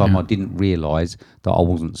 First time I didn't realise that I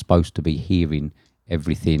wasn't supposed to be hearing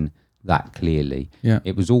everything that clearly. Yeah.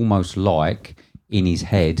 It was almost like in his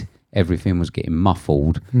head everything was getting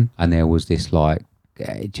muffled, and there was this like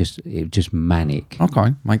it just manic.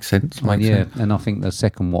 Okay, makes sense. Makes Yeah, sense. and I think the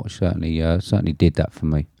second watch certainly did that for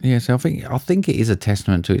me. Yeah, so I think it is a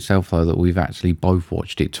testament to itself though that we've actually both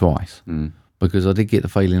watched it twice. Because I did get the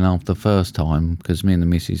feeling after the first time, because me and the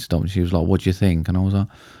missus stopped and she was like, "What do you think?" And I was like,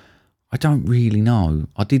 "I don't really know."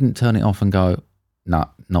 I didn't turn it off and go, "No,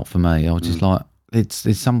 not for me." I was just like, "It's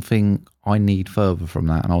something I need further from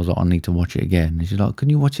that." And I was like, "I need to watch it again." And she's like, "Can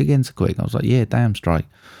you watch it again so quick?" I was like, "Yeah, damn straight."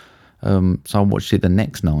 So I watched it the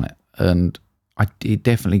next night, and it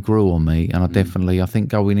definitely grew on me. And I think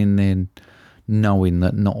going in there knowing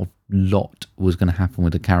that not a lot was going to happen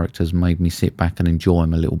with the characters made me sit back and enjoy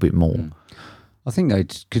them a little bit more. I think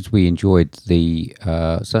that because we enjoyed the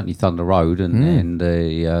certainly Thunder Road and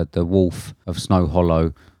the Wolf of Snow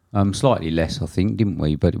Hollow slightly less, I think, didn't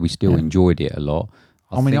we? But we still enjoyed it a lot.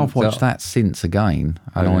 I mean, think I've watched that since again,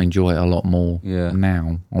 and I enjoy it a lot more Yeah.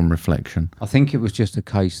 now on reflection. I think it was just a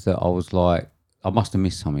case that I was like, I must have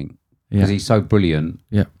missed something because Yeah. he's so brilliant,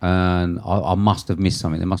 Yeah. and I must have missed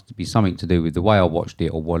something. There must be something to do with the way I watched it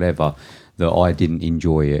or whatever that I didn't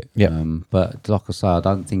enjoy it. Yeah. But like I say, I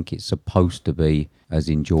don't think it's supposed to be as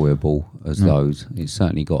enjoyable as those. It's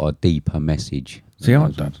certainly got a deeper message. See, than I,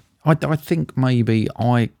 those ones. I think maybe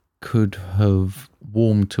I could have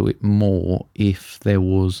warmed to it more if there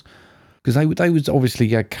was, because they was obviously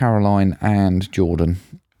Caroline and Jordan,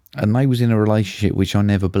 and they was in a relationship which I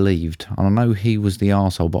never believed. And I know he was the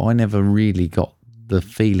arsehole, but I never really got the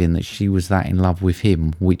feeling that she was that in love with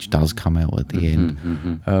him, which does come out at the end.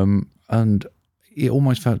 And it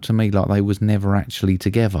almost felt to me like they was never actually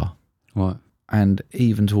together. Right. And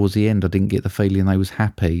even towards the end, I didn't get the feeling they was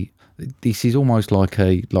happy. This is almost like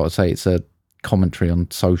I say, it's a commentary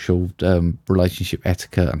on social relationship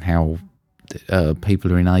etiquette and how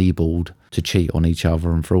people are enabled to cheat on each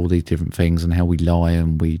other and for all these different things, and how we lie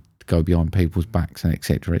and we go behind people's backs and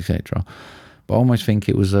etc. etc. But I almost think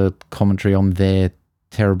it was a commentary on their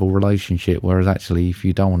terrible relationship. Whereas actually, if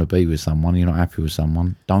you don't want to be with someone, you're not happy with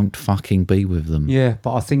someone, don't fucking be with them. Yeah,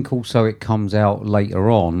 but I think also it comes out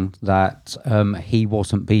later on that he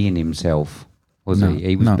wasn't being himself, was No, he?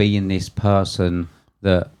 He was no. being this person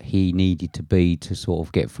that he needed to be to sort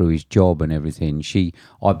of get through his job and everything.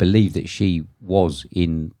 I believe that she was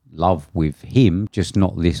in love with him, just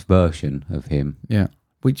not this version of him. Yeah.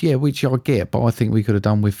 Which I get, but I think we could have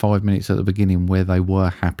done with 5 minutes at the beginning where they were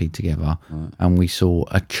happy together and we saw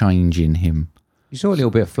a change in him. You saw a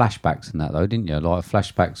little bit of flashbacks in that though, didn't you? Like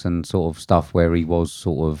flashbacks and sort of stuff where he was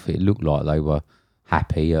sort of, it looked like they were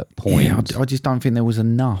happy at points. Yeah, I just don't think there was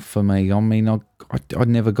enough for me. I mean, I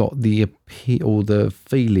never got the appeal or the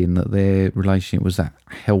feeling that their relationship was that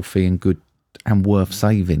healthy and good and worth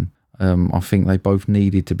saving. I think they both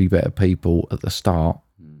needed to be better people at the start,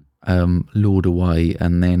 lured away,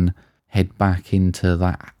 and then head back into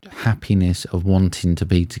that happiness of wanting to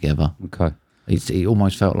be together. Okay. It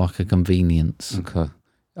almost felt like a convenience. Okay.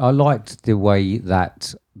 I liked the way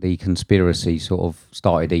that the conspiracy sort of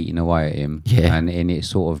started eating away at him. Yeah. And it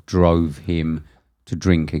sort of drove him to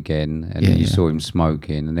drink again. And then you saw him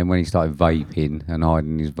smoking. And then when he started vaping and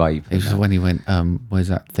hiding his vape. It was when he went, where's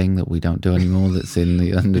that thing that we don't do anymore that's in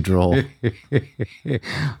the drawer?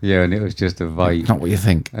 Yeah, and it was just a vape. Not what you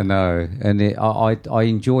think. I know. And I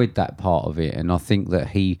enjoyed that part of it. And I think that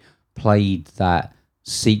he played that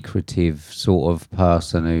secretive sort of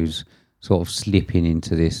person who's sort of slipping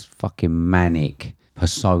into this fucking manic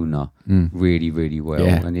persona really, really well.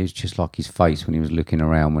 Yeah. And it was just like his face when he was looking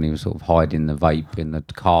around, when he was sort of hiding the vape in the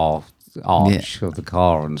car arch of the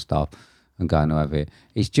car and stuff and going to have it.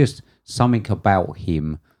 It's just something about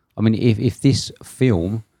him. I mean, if this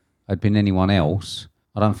film had been anyone else,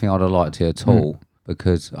 I don't think I'd have liked it at all.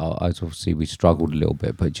 Because obviously we struggled a little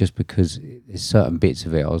bit, but just because there's certain bits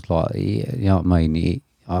of it, I was like, you know what I mean?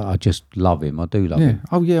 I just love him. I do love him.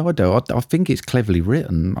 Oh, yeah, I do. I think it's cleverly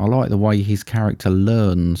written. I like the way his character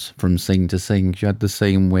learns from scene to scene. You had the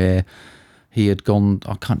scene where he had gone,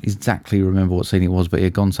 I can't exactly remember what scene it was, but he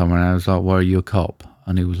had gone somewhere and I was like, well, are you a cop?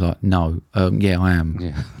 And he was like, no, yeah, I am.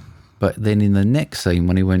 Yeah. But then in the next scene,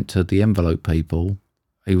 when he went to the envelope people,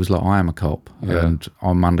 he was like, I am a cop and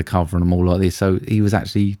I'm undercover and I'm all like this. So he was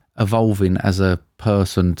actually evolving as a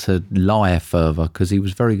person to lie further because he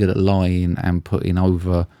was very good at lying and putting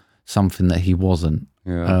over something that he wasn't.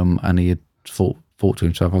 Yeah. And he had thought to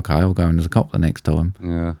himself, okay, I'll go in as a cop the next time.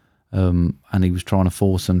 Yeah. And he was trying to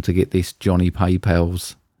force them to get this Johnny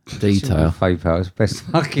PayPal's detail. PayPal is the best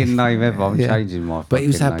fucking name ever. I'm changing my But it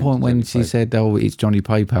was that fucking point name when to she Johnny said, oh, it's Johnny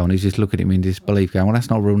PayPal. And he's just looking at him in disbelief going, well,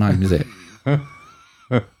 that's not a real name, is it?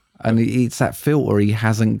 And it's that filter he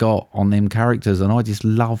hasn't got on them characters. And I just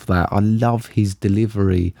love that. I love his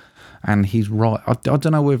delivery. And he's right. I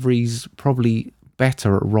don't know whether he's probably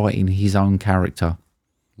better at writing his own character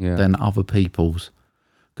than other people's.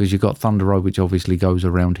 Because you've got Thunder Road, which obviously goes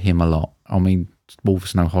around him a lot. I mean, Wolf of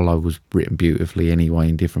Snow Hollow was written beautifully anyway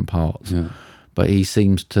in different parts. Yeah. But he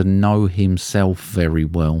seems to know himself very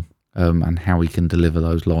well and how he can deliver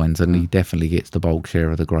those lines. And he definitely gets the bulk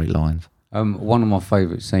share of the great lines. One of my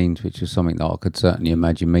favourite scenes, which was something that I could certainly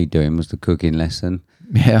imagine me doing, was the cooking lesson.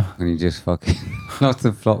 Yeah. And he just fucking lost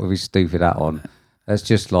the plot with his stupid hat on. That's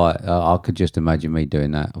just like, I could just imagine me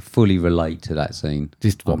doing that. I fully relate to that scene.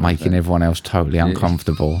 Just making everyone else totally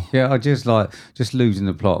uncomfortable. Yeah, I just losing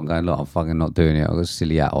the plot and going, look, I'm fucking not doing it. I've got a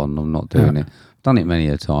silly hat on, I'm not doing it. I've done it many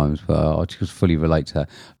a times, but I just fully relate to that.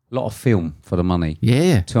 A lot of film for the money.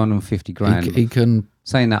 Yeah. 250 grand. He can...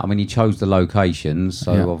 Saying that, I mean, he chose the locations,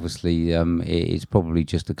 so obviously it's probably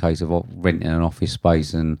just a case of renting an office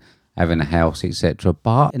space and having a house, etc.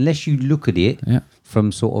 But unless you look at it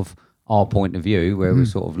from sort of our point of view, where we're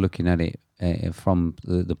sort of looking at it from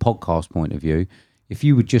the podcast point of view, if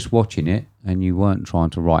you were just watching it and you weren't trying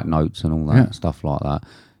to write notes and all that stuff like that,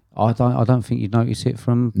 I don't think you'd notice it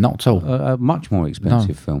from not at all a much more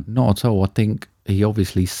expensive film. Not at all. I think he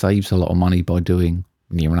obviously saves a lot of money by doing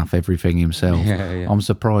near enough everything himself. Yeah. I'm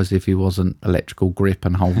surprised if he wasn't electrical grip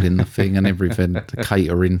and holding the thing and everything to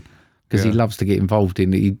catering, because he loves to get involved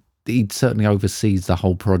in it. He certainly oversees the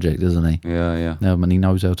whole project, doesn't he? Yeah. And he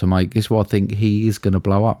knows how to make. It's why I think he is going to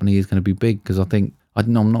blow up and he is going to be big, because I think,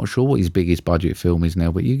 I'm not sure what his biggest budget film is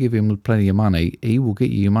now, but you give him plenty of money, he will get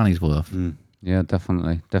you your money's worth. Yeah,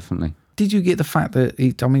 definitely. Did you get the fact that,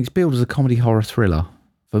 it's billed as a comedy horror thriller?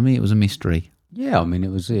 For me, it was a mystery. Yeah, I mean,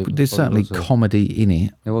 There's certainly comedy in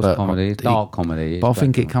it. There was comedy, dark comedy. But I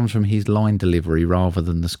think it comes from his line delivery rather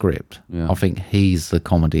than the script. Yeah. I think he's the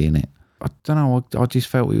comedy in it. I don't know, I just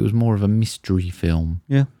felt it was more of a mystery film.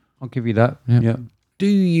 Yeah, I'll give you that. Yeah. Do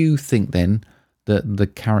you think then that the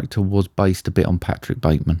character was based a bit on Patrick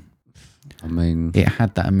Bateman? I mean, It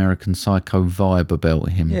had that American Psycho vibe about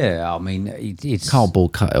him. yeah, I mean, it's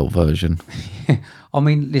Cardboard cutout version. I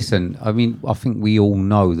mean, listen, I mean, I think we all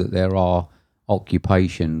know that there are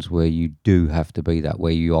occupations where you do have to be that,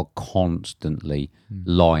 where you are constantly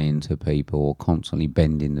lying to people or constantly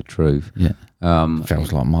bending the truth. Yeah.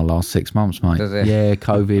 Feels like my last 6 months, mate. Does it? Yeah,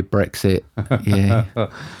 COVID, Brexit. Yeah.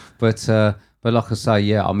 But like I say,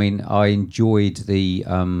 yeah, I mean, I enjoyed the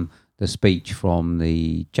speech from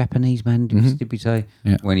the Japanese man, did we say?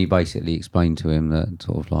 Yeah. When he basically explained to him that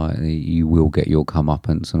sort of like, you will get your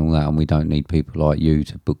comeuppance and all that, and we don't need people like you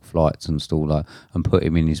to book flights and stuff like, and put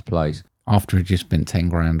him in his place. After he just spent 10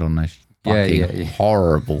 grand on this fucking Yeah.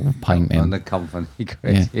 horrible painting. On the company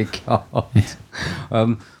credit card.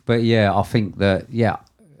 But yeah, I think that, yeah,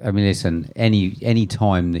 I mean, listen, any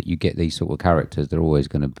time that you get these sort of characters, they're always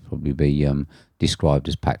going to probably be described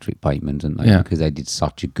as Patrick Bateman, aren't they? Yeah. Because they did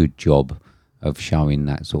such a good job of showing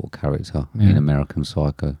that sort of character in American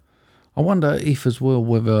Psycho. I wonder if as well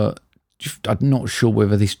whether, I'm not sure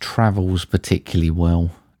whether this travels particularly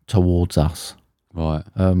well towards us. Right.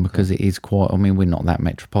 Because it is quite, I mean, we're not that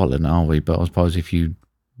metropolitan, are we? But I suppose if you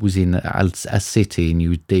was in a city and you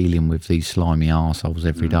were dealing with these slimy arseholes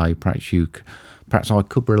every day, perhaps I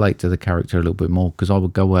could relate to the character a little bit more, because I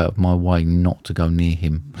would go out of my way not to go near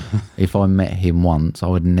him. If I met him once, I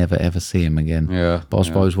would never ever see him again. Yeah. But I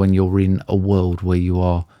suppose when you're in a world where you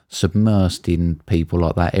are submersed in people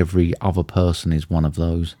like that, every other person is one of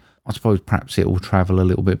those. I suppose perhaps it will travel a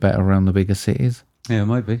little bit better around the bigger cities. Yeah,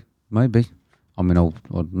 maybe. I mean,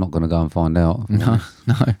 I'm not going to go and find out. No.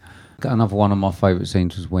 Another one of my favourite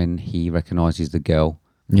scenes was when he recognises the girl.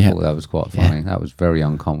 Yeah. I thought that was quite funny. That was very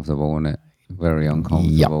uncomfortable, wasn't it? Very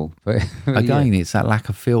uncomfortable. But Again, it's that lack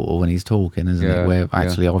of filter when he's talking, isn't Yeah, it? Where yeah.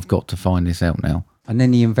 actually I've got to find this out now. And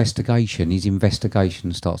then his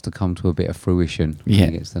investigation starts to come to a bit of fruition when Yeah.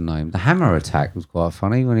 he gets the name. The hammer attack was quite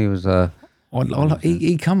funny when he was...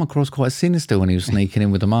 He come across quite sinister when he was sneaking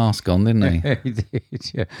in with the mask on, didn't he? he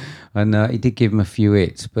did, yeah. And he did give him a few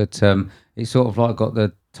hits, but it sort of like got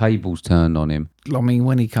the tables turned on him. I mean,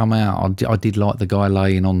 when he come out, I did like the guy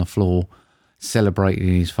laying on the floor, celebrating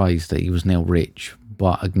in his face that he was now rich,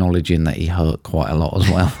 but acknowledging that he hurt quite a lot as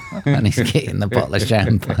well. And he's getting the bottle of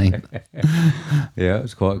champagne. Yeah, it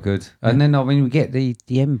was quite good. And then, I mean, we get the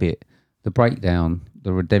end bit, the breakdown,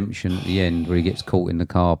 the redemption at the end where he gets caught in the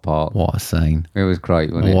car park. What a scene. It was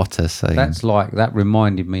great, wasn't it? What a scene. That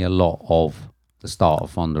reminded me a lot of the start of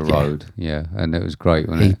Thunder Road. Yeah, and it was great,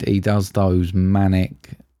 wasn't it? He does those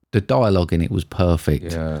manic... The dialogue in it was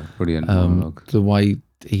perfect. Yeah, brilliant dialogue. The way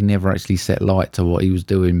he never actually set light to what he was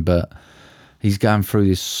doing, but he's going through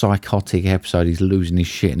this psychotic episode. He's losing his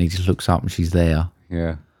shit and he just looks up and she's there.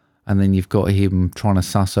 Yeah. And then you've got him trying to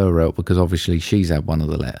suss her out because obviously she's had one of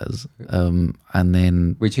the letters. And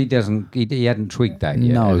then... Which he hadn't twigged that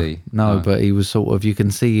yet, No, had he? no, but he was sort of, you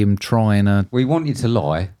can see him trying to... Well, he wanted to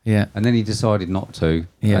lie. Yeah. And then he decided not to.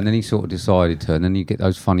 Yeah. And then he sort of decided to. And then you get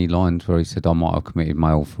those funny lines where he said, I might have committed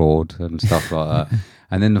mail fraud and stuff like that.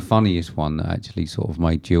 And then the funniest one that actually sort of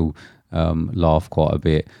made Jill laugh quite a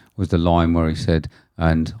bit was the line where he said,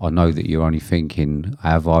 and I know that you're only thinking,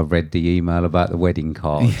 have I read the email about the wedding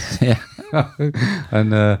cards? Yeah.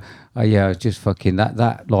 And yeah, it's just fucking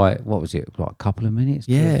that like, what was it, like a couple of minutes,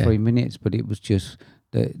 2 or 3 minutes, but it was just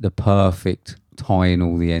the perfect tying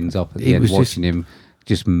all the ends up at the It end, was watching him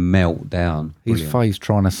just melt down. His Brilliant. face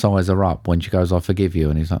trying to size her up when she goes, I forgive you.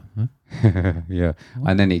 And he's like, huh? Yeah,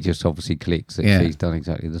 and then it just obviously clicks that Yeah. he's done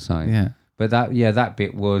exactly the same. Yeah. But that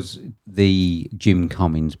bit was the Jim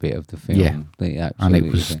Cummings bit of the film. Yeah. The And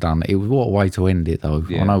it was done. It was what a way to end it, though.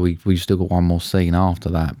 Yeah. I know we've still got one more scene after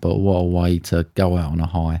that, but what a way to go out on a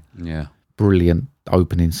high. Yeah, Brilliant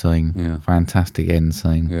opening scene. Yeah. Fantastic end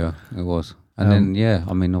scene. yeah, it was. And then, yeah,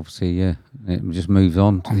 I mean, obviously, yeah, it just moves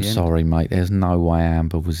on to I'm the end. sorry, mate. There's no way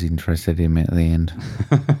Amber was interested in him at the end.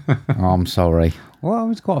 I'm sorry. Well,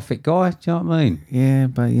 he's quite a fit guy, do you know what I mean? Yeah,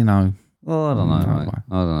 but you know. Well, I don't know, No mate. way.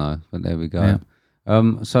 I don't know, but there we go.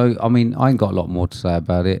 Yeah. So, I mean, I ain't got a lot more to say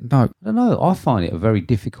about it. No, I don't know. I find it a very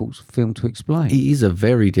difficult film to explain. it is a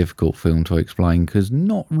very difficult film to explain because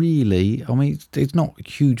not really. I mean, it's not a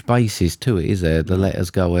huge basis to it, is there? The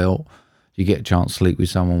letters go out. You get a chance to sleep with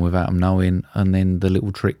someone without them knowing, and then the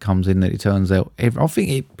little trick comes in that it turns out. I think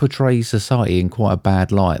it portrays society in quite a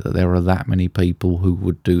bad light that there are that many people who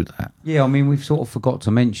would do that. Yeah, I mean, we've sort of forgot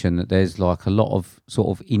to mention that there's like a lot of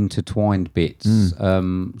sort of intertwined bits.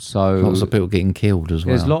 So Lots of people getting killed as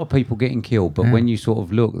well. there's a lot of people getting killed, but when you sort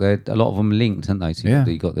of look, a lot of them linked, aren't they? So Yeah.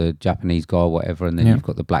 you've got the Japanese guy or whatever, and then Yeah. you've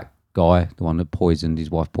got the black guy, the one that poisoned his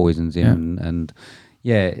wife, poisons him, and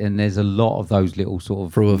Yeah, and there's a lot of those little sort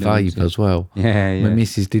of... Through a nuances. vape as well. Yeah, yeah. My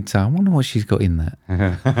missus did say, I wonder what she's got in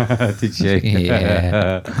that. Did she?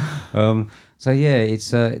 Yeah. So yeah,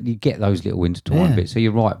 it's you get those little intertwined Yeah. bits. So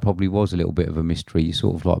you're right, probably was a little bit of a mystery. You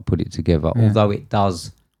sort of like put it together, although it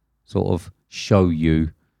does sort of show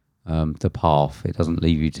you the path. It doesn't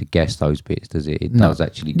leave you to guess those bits, does it? It does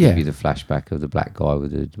actually give you the flashback of the black guy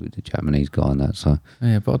with the Japanese guy and that. So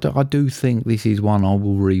Yeah, but I do think this is one I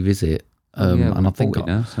will revisit. And I think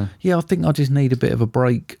now, so. I think I just need a bit of a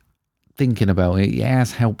break thinking about it. It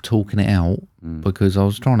has helped talking it out because I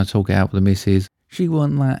was trying to talk it out with the missus. She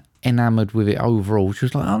wasn't that enamoured with it overall. She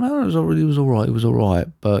was like, oh no, it was all right,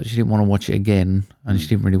 but she didn't want to watch it again, and she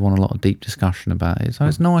didn't really want a lot of deep discussion about it. So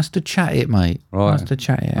it's nice to chat it, mate. Right. Nice to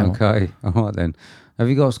chat it out. Okay, all right then. Have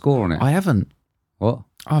you got a score on it? I haven't. What?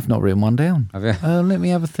 I've not written one down. Have you? Let me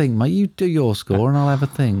have a think, mate. You do your score and I'll have a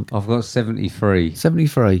think. I've got 73.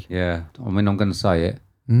 73. Yeah, I mean, I'm going to say it.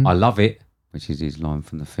 I love it, which is his line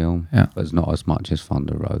from the film. Yeah. But it's not as much as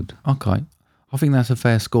Thunder Road. Okay. I think that's a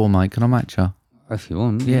fair score, mate. Can I match her? If you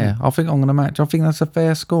want. Yeah, I think I'm going to match. I think that's a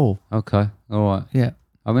fair score. Okay, all right. Yeah.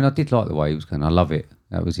 I mean, I did like the way he was going. I love it.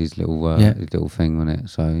 That was his little his little thing, wasn't it?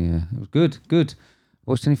 So, yeah, it was good, good.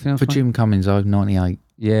 Watched anything else? For mate? Jim Cummings, though, 98.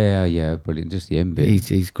 Yeah, brilliant. Just the end bit.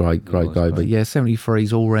 He's great guy. great. But yeah,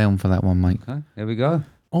 73's all round for that one, mate. Okay, there we go.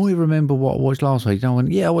 I remember what I watched last week. I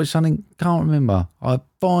went, I watched something, can't remember. I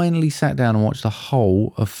finally sat down and watched the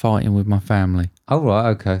whole of Fighting with My Family. Oh, right,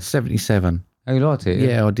 okay. 77. Oh, you liked it?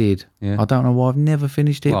 Yeah, I did. Yeah. I don't know why I've never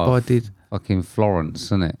finished it, Well, but I did. Fucking Florence,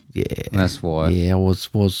 isn't it? Yeah. That's why. Yeah, I was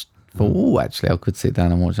thought, actually, I could sit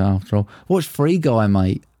down and watch it after all. Watch Free Guy,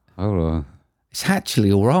 mate. Oh, right. It's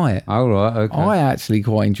actually all right. Oh, right, okay. I actually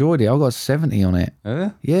quite enjoyed it. I got 70 on it.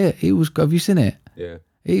 Yeah? Yeah, it was. Have you seen it? Yeah.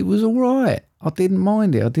 It was all right. I didn't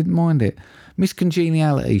mind it. Miss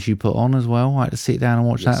Congeniality she put on as well. I had to sit down and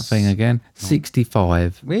watch that thing again.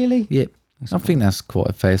 65. Really? Yep. I think that's quite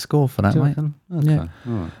a fair score for that, Do you mate. reckon? Okay. Yeah.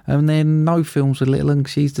 All right. And then No Films with Little, and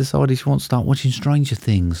she's decided she wants to start watching Stranger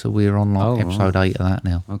Things. So we're on like Oh, episode 8 of that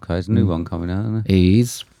now. Okay, there's a new one coming out, isn't there? It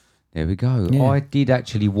is. There we go. Yeah. I did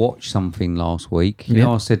actually watch something last week. You Yeah.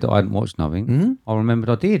 know, I said that I hadn't watched nothing. I remembered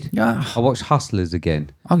I did. Yeah. I watched Hustlers again.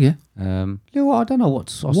 Oh, yeah. You know what? I don't know what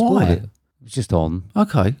I scored it. It was just on.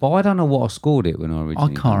 Okay. But I don't know what I scored it when I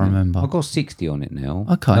originally can't done it. remember. I got 60 on it now.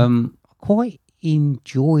 Okay. I quite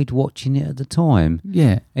enjoyed watching it at the time.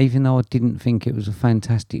 Yeah. Even though I didn't think it was a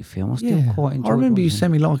fantastic film, I still quite enjoyed it. I remember you watching it.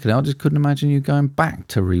 semi liking it. I just couldn't imagine you going back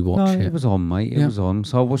to rewatch No, it. it was on, mate. It Yeah. was on.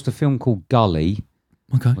 So I watched a film called Gully,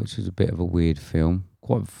 Okay. which is a bit of a weird film.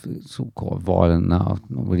 It's all quite violent. Now,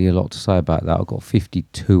 not really a lot to say about that. I got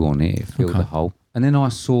 52 on it. It filled the hole. And then I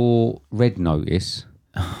saw Red Notice.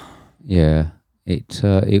 Yeah,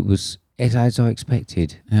 it was as I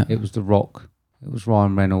expected. Yeah. It was The Rock. It was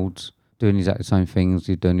Ryan Reynolds doing exactly the same things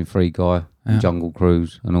he'd done in Free Guy, and Jungle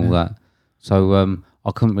Cruise, and all that. So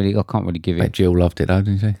I can't really give Bet it. Jill loved it, though,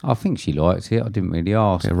 didn't she? I think she liked it. I didn't really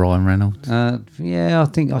ask. Bit of Ryan Reynolds. Yeah, I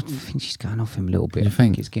think she's going off him a little bit. You I think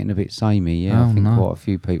think? it's getting a bit samey. Yeah, Oh, I think no. quite a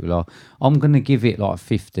few people are. I'm going to give it like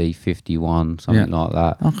 50, 51, something like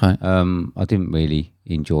that. Okay. I didn't really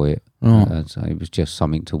enjoy it. Right. So it was just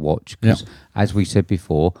something to watch because, as we said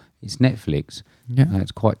before, it's Netflix. Yeah.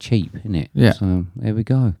 It's quite cheap, isn't it? Yeah. So there we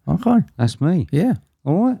go. Okay. That's me. Yeah.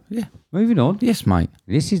 All right. Yeah. Moving on. Yes, mate.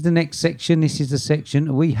 This is the next section. This is the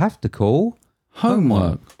section we have to call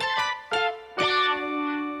Homework.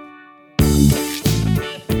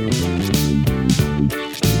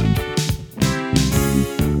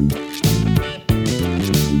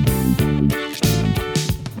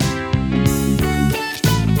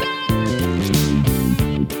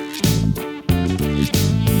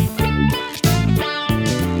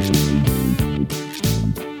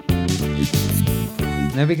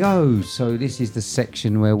 There we go. So this is the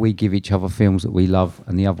section where we give each other films that we love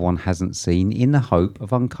and the other one hasn't seen in the hope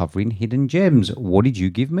of uncovering hidden gems. What did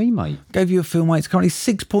you give me, mate? Gave you a film, mate. It's currently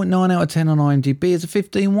 6.9 out of 10 on IMDb. It's a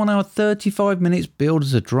 15, 1 hour, 35 minutes billed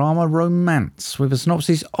as a drama romance with a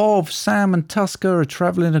synopsis of Sam and Tusker are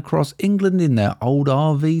travelling across England in their old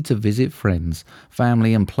RV to visit friends,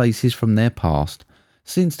 family and places from their past.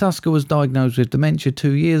 Since Tusker was diagnosed with dementia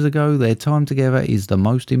 2 years ago, their time together is the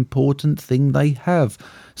most important thing they have.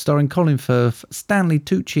 Starring Colin Firth, Stanley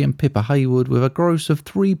Tucci and Pippa Haywood with a gross of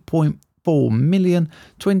 3.4 million,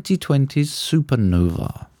 2020's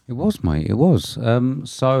Supernova. It was, mate. It was.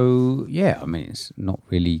 So, yeah, I mean, it's not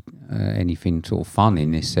really anything sort of fun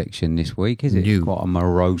in this section this week, is it? No. It's quite a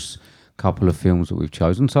morose couple of films that we've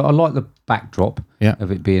chosen. So I like the backdrop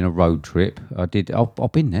of it being a road trip. I've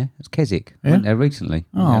been there. It's Keswick. I went there recently.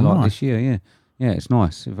 Oh, like nice. this year, yeah. Yeah, it's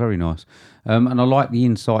nice, very nice. And I like the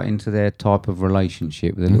insight into their type of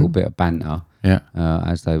relationship with a little bit of banter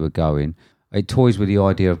as they were going. It toys with the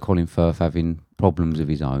idea of Colin Firth having problems of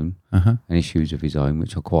his own and issues of his own,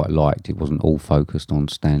 which I quite liked. It wasn't all focused on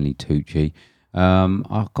Stanley Tucci.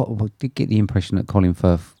 I did get the impression that Colin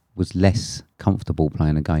Firth was less comfortable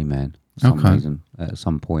playing a gay man for some reason at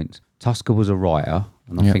some point. Tusker was a writer,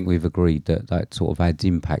 and I think we've agreed that sort of adds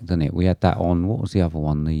impact, doesn't it? We had that on, what was the other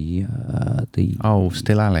one? The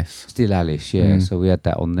Still Alice. Still Alice, yeah. So we had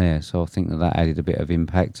that on there. So I think that added a bit of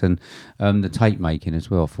impact. And the tape making as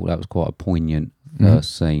well, I thought that was quite a poignant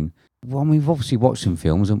first scene. Well, I mean, we've obviously watched some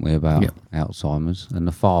films, haven't we, about Alzheimer's, and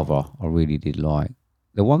The Father I really did like.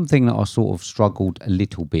 The one thing that I sort of struggled a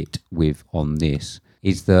little bit with on this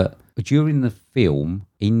is that during the film,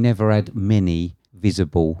 he never had many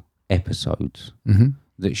visible episodes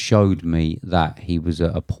that showed me that he was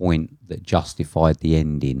at a point that justified the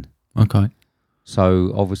ending. Okay.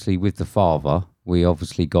 So obviously with The Father, we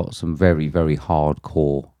obviously got some very, very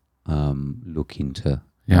hardcore look into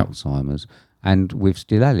Alzheimer's. And with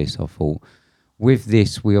Still Alice, I thought, with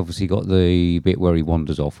this, we obviously got the bit where he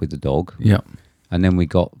wanders off with the dog. Yeah. And then we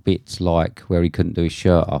got bits like where he couldn't do his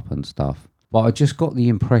shirt up and stuff. But I just got the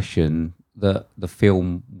impression that the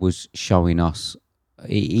film was showing us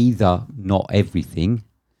either not everything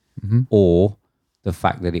or the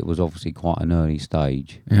fact that it was obviously quite an early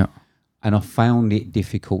stage. Yeah. And I found it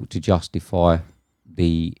difficult to justify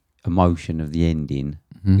the emotion of the ending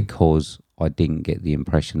because I didn't get the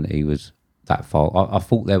impression that he was that far. I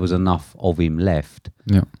thought there was enough of him left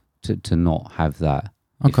to not have that.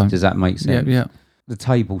 Okay. Does that make sense? Yeah. The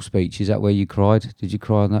table speech, is that where you cried? Did you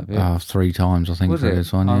cry on that bit? 3 times, I think, Was for it?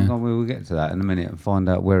 this one, yeah. We'll get to that in a minute and find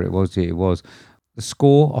out where it was. It was. The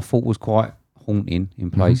score, I thought, was quite haunting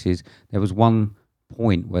in places. There was one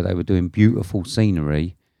point where they were doing beautiful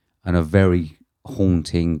scenery and a very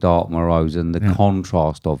haunting Dark Morose, and the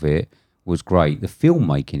contrast of it was great. The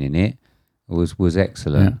filmmaking in it was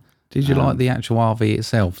excellent. Yeah. Did you like the actual RV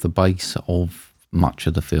itself, the base of much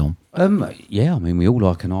of the film? Yeah, I mean, we all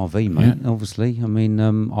like an RV, mate, obviously. I mean,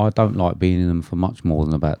 I don't like being in them for much more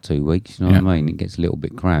than about 2 weeks, you know what I mean? It gets a little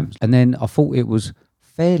bit cramped. And then I thought it was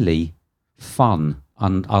fairly fun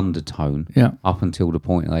undertone up until the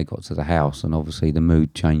point they got to the house, and obviously the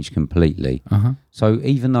mood changed completely. So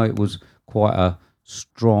even though it was quite a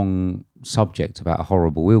strong subject about a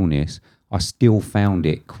horrible illness, I still found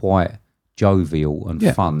it quite jovial and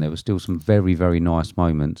fun. There were still some very, very nice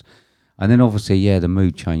moments. And then obviously, the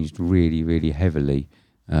mood changed really, really heavily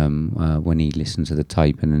when he listened to the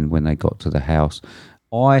tape and then when they got to the house.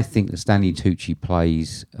 I think that Stanley Tucci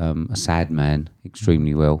plays a sad man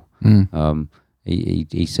extremely well.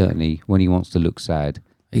 He certainly, when he wants to look sad...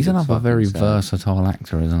 He's another very versatile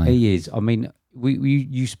actor, isn't he? He is. I mean,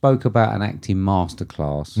 you spoke about an acting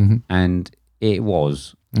masterclass, and it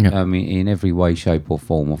was. I mean, in every way, shape or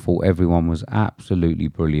form. I thought everyone was absolutely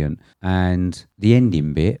brilliant. And the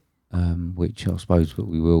ending bit, which I suppose that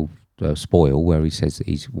we will spoil, where he says that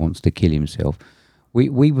he wants to kill himself.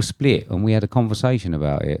 We were split and we had a conversation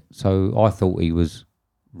about it. So I thought he was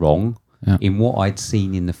wrong. In what I'd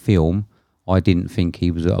seen in the film, I didn't think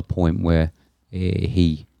he was at a point where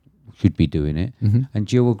he should be doing it. And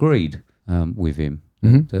Jill agreed with him.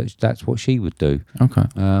 That's what she would do. Okay.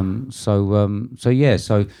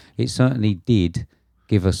 So it certainly did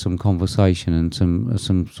give us some conversation and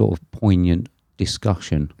some sort of poignant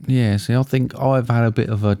discussion. Yeah, see, I think I've had a bit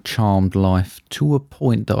of a charmed life to a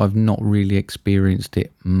point that I've not really experienced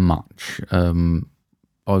it much. Both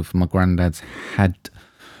of my granddads had...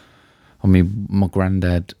 I mean, my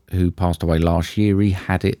granddad, who passed away last year, he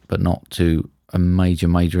had it, but not to a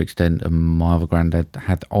major extent. And my other granddad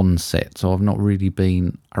had onset. So I've not really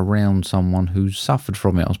been around someone who's suffered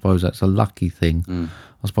from it. I suppose that's a lucky thing.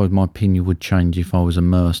 I suppose my opinion would change if I was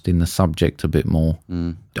immersed in the subject a bit more.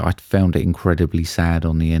 I found it incredibly sad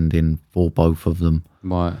on the ending for both of them.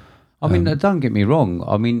 Right. I mean, don't get me wrong.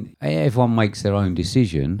 I mean, everyone makes their own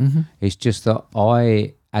decision. It's just that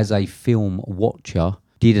I, as a film watcher,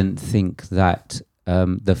 didn't think that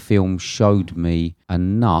the film showed me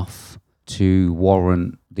enough to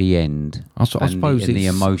warrant the end. I suppose the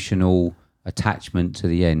emotional attachment to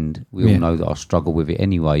the end. We all know that I struggle with it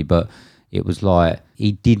anyway, but it was like,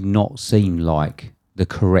 he did not seem like the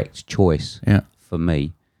correct choice for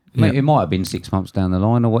me. It might have been 6 months down the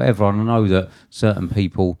line or whatever. And I know that certain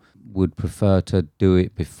people would prefer to do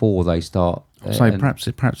it before they start. So perhaps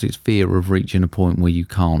it's fear of reaching a point where you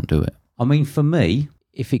can't do it. I mean, for me,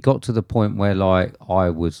 if it got to the point where like I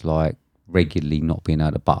was like regularly not being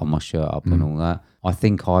able to button my shirt up and all that. I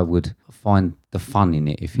think I would find the fun in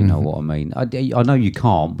it, if you know what I mean. I know you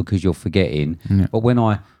can't because you're forgetting, but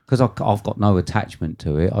because I've got no attachment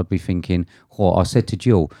to it, I'd be thinking, I said to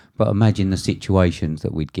Jill, but imagine the situations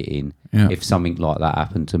that we'd get in if something like that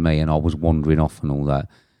happened to me and I was wandering off and all that.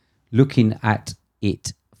 Looking at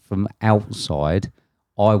it from outside,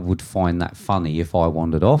 I would find that funny if I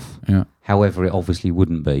wandered off. Yeah. However, it obviously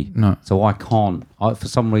wouldn't be. No. So I can't, for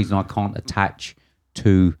some reason, I can't attach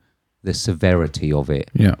to the severity of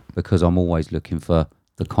it. Yeah. Because I'm always looking for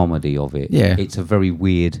the comedy of it. Yeah. It's a very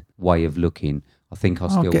weird way of looking. I think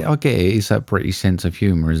I get it. It's that British sense of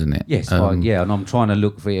humour, isn't it? Yes, and I'm trying to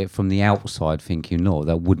look for it from the outside, thinking, no,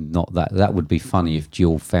 that would be funny if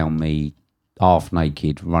Jill found me half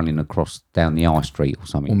naked running down the high street or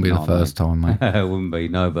something. Wouldn't be the first time, mate. It wouldn't be,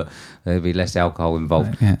 no, but there'd be less alcohol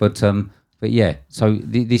involved. Yeah. But yeah, so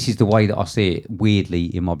this is the way that I see it. Weirdly,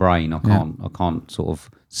 in my brain, I can't sort of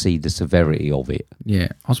see the severity of it. Yeah,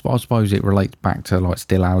 I suppose it relates back to like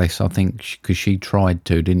Still Alice, I think, because she tried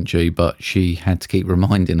to, didn't she? But she had to keep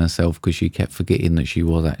reminding herself because she kept forgetting that she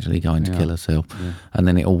was actually going to kill herself. Yeah. And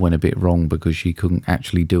then it all went a bit wrong because she couldn't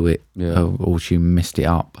actually do it or she messed it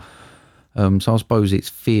up. So I suppose it's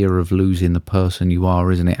fear of losing the person you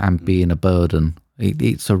are, isn't it? And being a burden.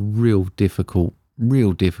 It's a real difficult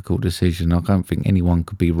decision. I don't think anyone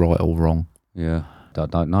could be right or wrong. Yeah. I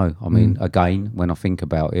don't know. I mean, again, when I think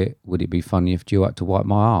about it, would it be funny if Jill had to wipe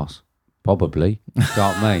my ass? Probably. You know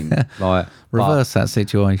what I mean? Like reverse that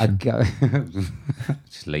situation.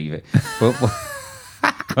 Just leave it.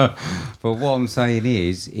 But what I'm saying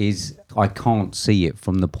is I can't see it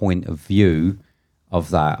from the point of view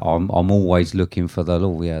of that. I'm always looking for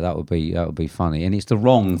that would be funny, and it's the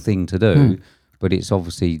wrong thing to do, but it's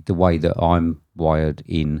obviously the way that I'm wired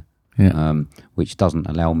in, which doesn't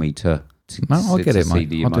allow me to. I get it, see mate.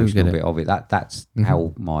 the emotional bit of it. That's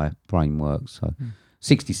how my brain works. So,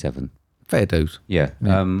 67. Fair dues. Yeah.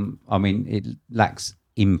 I mean, it lacks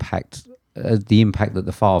impact. The impact that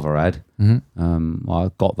the father had, I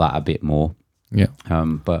got that a bit more. Yeah.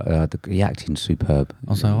 But the acting's superb.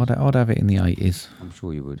 Also, I'd have it in the 80s. I'm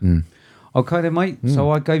sure you would. Okay then, mate. So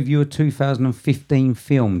I gave you a 2015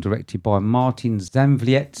 film directed by Martin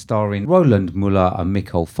Zandvliet, starring Roland Muller and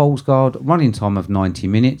Mikkel Folsgaard. Running time of 90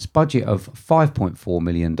 minutes. Budget of $5.4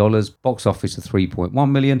 million. Box office of $3.1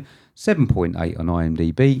 million. 7.8 on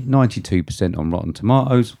IMDb. 92% on Rotten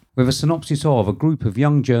Tomatoes. With a synopsis of a group of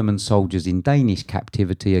young German soldiers in Danish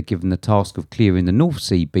captivity are given the task of clearing the North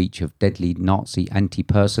Sea beach of deadly Nazi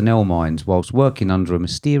anti-personnel mines whilst working under a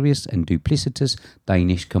mysterious and duplicitous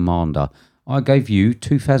Danish commander. I gave you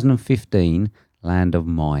 2015 Land of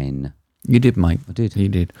Mine. You did, mate. I did. You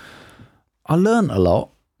did. I learnt a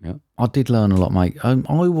lot. Yeah. I did learn a lot, mate. I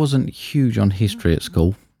wasn't huge on history at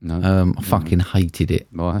school. No. I fucking hated it.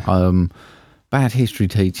 Right. Bad history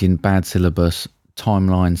teaching, bad syllabus.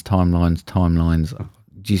 Timelines.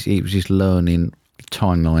 It was just learning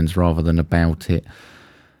timelines rather than about it.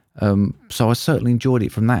 So I certainly enjoyed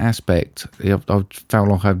it from that aspect. I felt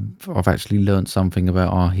like I've actually learned something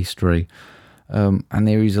about our history. And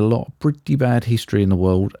there is a lot of pretty bad history in the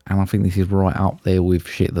world, and I think this is right up there with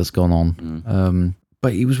shit that's gone on.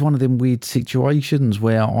 But it was one of them weird situations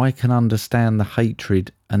where I can understand the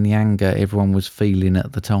hatred and the anger everyone was feeling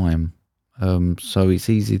at the time. So it's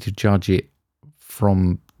easy to judge it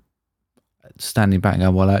from standing back and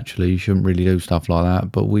going, well, actually, you shouldn't really do stuff like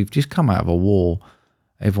that. But we've just come out of a war.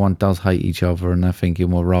 Everyone does hate each other, and they're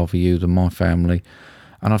thinking, well, rather you than my family.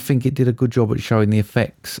 And I think it did a good job at showing the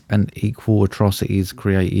effects and equal atrocities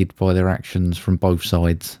created by their actions from both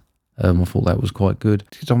sides. I thought that was quite good.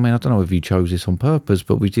 I mean, I don't know if you chose this on purpose,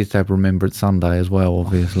 but we just had Remembrance Sunday as well,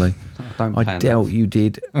 obviously. I doubt you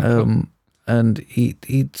did. And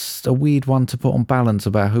it's a weird one to put on balance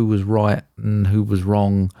about who was right and who was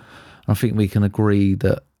wrong. I think we can agree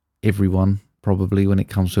that everyone, probably, when it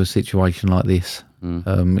comes to a situation like this,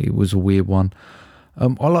 it was a weird one.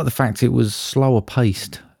 I like the fact it was slower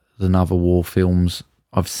paced than other war films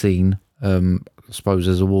I've seen. I suppose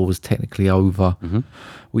as the war was technically over,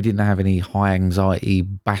 we didn't have any high anxiety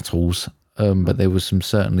battles, but there was some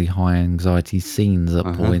certainly high anxiety scenes at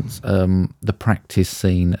points. The practice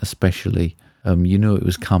scene especially, you knew it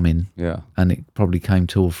was coming, and it probably came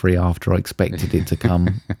 2 or 3 after I expected it to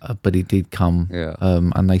come, but it did come,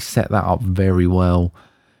 and they set that up very well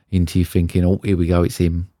into you thinking, oh, here we go, it's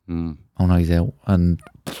him. Oh no, he's out. And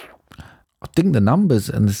I think the numbers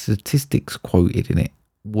and the statistics quoted in it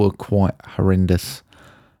were quite horrendous,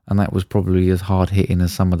 and that was probably as hard hitting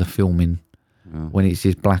as some of the filming when it's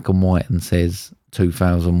just black and white and says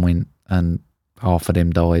 2,000 went and half of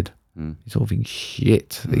them died. You sort of think,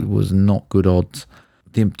 shit, it was not good odds.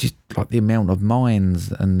 Just like the amount of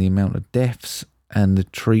mines and the amount of deaths and the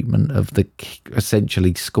treatment of the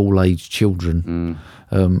essentially school-aged children.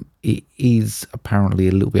 It is apparently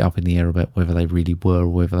a little bit up in the air about whether they really were or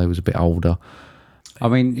whether they was a bit older. I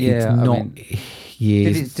mean, yeah. It's not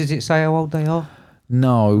years. Does it say how old they are?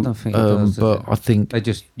 No, I don't think it does, but I think they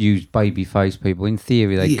just used baby face people. In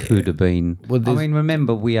theory, they could have been. Well, I mean,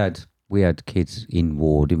 remember we had kids in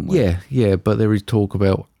war, didn't we? Yeah, but there is talk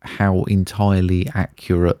about how entirely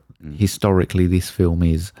accurate historically this film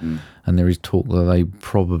is, and there is talk that they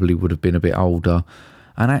probably would have been a bit older.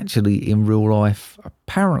 And actually, in real life,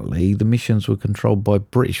 apparently the missions were controlled by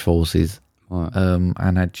British forces, Right.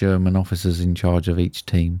 And had German officers in charge of each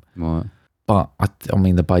team. Right. But I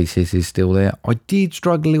mean, the basis is still there. I did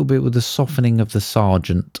struggle a little bit with the softening of the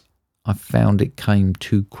sergeant. I found it came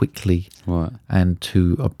too quickly and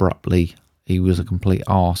too abruptly. He was a complete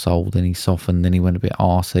arsehole, then he softened, then he went a bit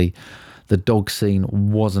arsey. The dog scene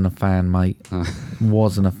wasn't a fan, mate.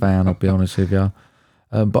 Wasn't a fan, I'll be honest with you.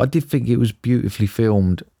 But I did think it was beautifully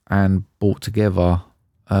filmed and brought together,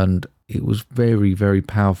 and it was very, very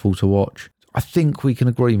powerful to watch. I think we can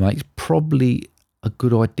agree, mate, it's probably a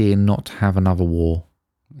good idea not to have another war.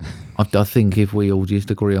 I think if we all just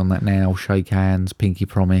agree on that now, shake hands, pinky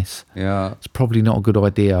promise. Yeah. It's probably not a good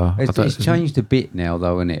idea. It's changed a bit now,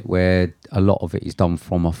 though, isn't it? Where a lot of it is done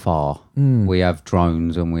from afar. We have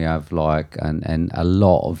drones and we have and a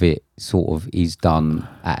lot of it sort of is done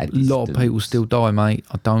at a distance. A lot of people still die, mate.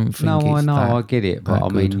 I don't think it's I know, that, I get it. But I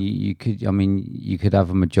mean, you could have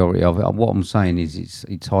a majority of it. What I'm saying is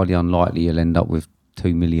it's highly unlikely you'll end up with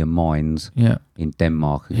 2 million mines in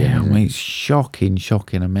Denmark again. Yeah, I mean, it's shocking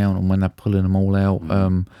amount, and when they're pulling them all out.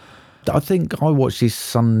 I think I watched this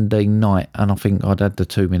Sunday night, and I think I'd had the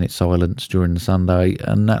 2-minute silence during the Sunday,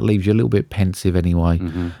 and that leaves you a little bit pensive anyway.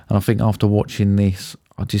 And I think after watching this,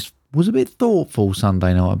 I just was a bit thoughtful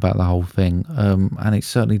Sunday night about the whole thing, and it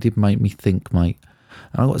certainly did make me think, mate.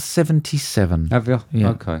 And I got 77. Have you?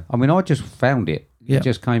 Yeah. Okay. I mean, I just found it. Yeah. It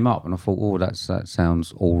just came up, and I thought, oh, that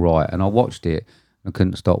sounds all right. And I watched it. I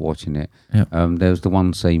couldn't stop watching it. Yeah. There was the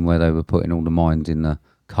one scene where they were putting all the mines in the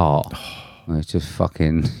cart. It's just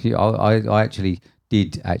fucking. I actually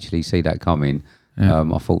did see that coming. Yeah.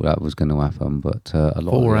 I thought that was going to happen, but a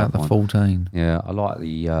lot. 4 out of the 14. Yeah, I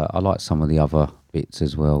like some of the other bits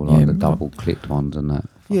as well, like the double clicked ones and that.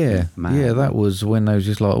 Yeah, mad. yeah, that was when they was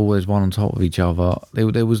just like always one on top of each other.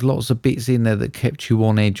 There was lots of bits in there that kept you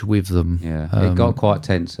on edge with them. Yeah, it got quite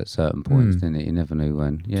tense at certain points, didn't it? You never knew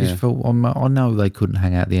when. Yeah, Just felt, I know they couldn't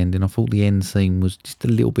hang out the ending. I thought the end scene was just a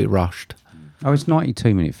little bit rushed. Oh, it's a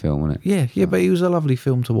 92-minute film, isn't it? Yeah, but it was a lovely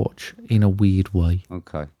film to watch in a weird way.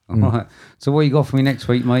 Okay, all right. So what you got for me next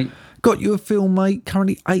week, mate? Got you a film, mate.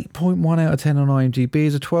 Currently 8.1 out of 10 on IMDb.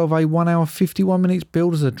 Is a 12A, 1 hour, 51 minutes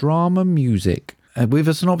billed as a drama music. With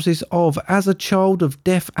a synopsis of, as a child of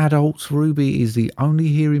deaf adults, Ruby is the only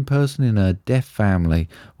hearing person in her deaf family.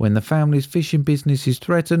 When the family's fishing business is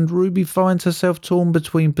threatened, Ruby finds herself torn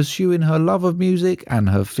between pursuing her love of music and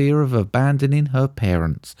her fear of abandoning her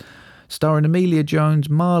parents. Starring Amelia Jones,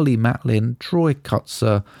 Marlee Matlin, Troy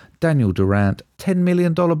Kutzer, Daniel Durant. $10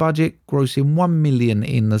 million budget, grossing $1 million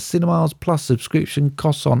in the cinemas plus subscription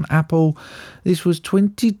costs on Apple. This was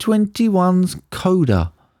 2021's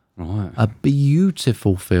Coda. Right. A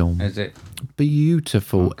beautiful film. Is it?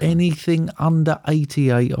 Beautiful. Okay. Anything under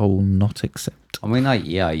 88 I will not accept. I mean,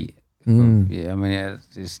 88. Yeah, I mean,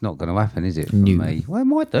 it's not going to happen, is it, for me? Well, it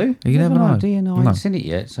might do. You never know. Do you know? I haven't seen it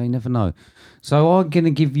yet, so you never know. So I'm going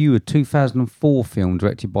to give you a 2004 film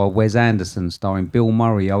directed by Wes Anderson, starring Bill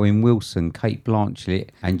Murray, Owen Wilson, Cate Blanchett,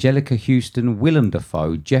 Angelica Houston, Willem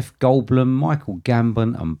Dafoe, Jeff Goldblum, Michael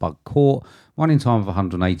Gambon and Bud Cort. Running time of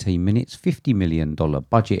 118 minutes, $50 million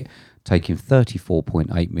budget, taking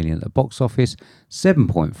 $34.8 million at the box office,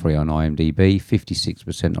 7.3 on IMDb,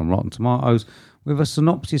 56% on Rotten Tomatoes, with a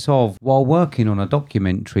synopsis of, while working on a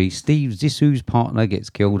documentary, Steve Zissou's partner gets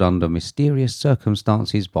killed under mysterious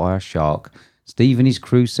circumstances by a shark. Steve and his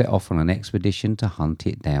crew set off on an expedition to hunt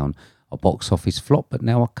it down. A box office flop, but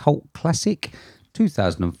now a cult classic,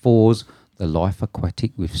 2004's The Life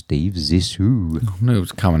Aquatic with Steve Zissou. I knew it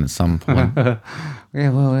was coming at some point. Yeah,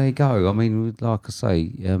 well, there you go. I mean, like I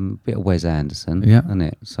say, a bit of Wes Anderson, yeah, isn't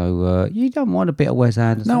it? So you don't mind a bit of Wes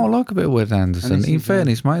Anderson? No, I like a bit of Wes Anderson. In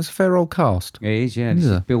fairness, mate, it's a fair old cast. It is, yeah. This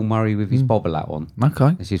is Bill Murray with his bobble hat on.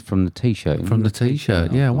 Okay. This is from the T-shirt. From the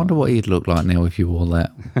T-shirt, yeah. I wonder what he'd look like now if you wore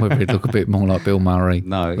that. Whether he'd look a bit more like Bill Murray.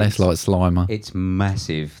 No. Less like Slimer. It's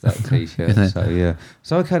massive, that T-shirt. So, yeah.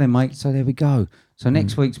 So, okay then, mate. So, there we go. So,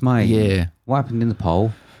 next week's, mate. Yeah. What happened in the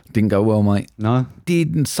poll? Didn't go well, mate. No?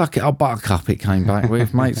 Didn't suck it up, buttercup. It came back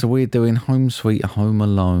with, mate. So we're doing Home Sweet Home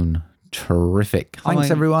Alone. Terrific. Thanks,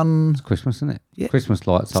 mean, everyone. It's Christmas, isn't it? Yeah. Christmas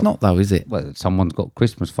lights It's up. not though, is it? Well, someone's got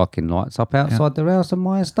Christmas fucking lights up outside their house on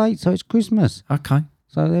my estate, so it's Christmas. Okay.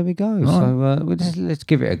 So there we go. So let's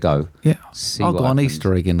give it a go. Yeah. See I've what got an happens.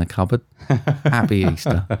 Easter egg in the cupboard. Happy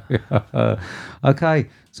Easter. Okay.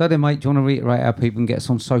 So then, mate, do you want to reiterate how people can get us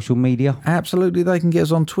on social media? Absolutely. They can get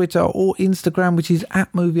us on Twitter or Instagram, which is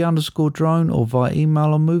 @movie_drone, or via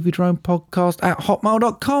email on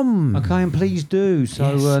moviedronepodcast@hotmail.com. Okay, and please do.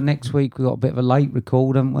 So next week we've got a bit of a late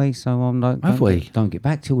record, haven't we? So don't get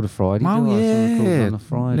back till the Friday. Oh, do I? So yeah. we'll record on the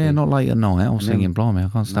Friday. Yeah, not late at night. I was then- thinking, blimey, I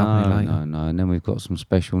can't start me later. No. And then we've got some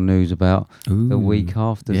special news about the week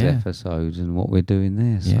after's yeah. episodes and what we're doing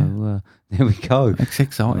there. Yeah. So there we go. It's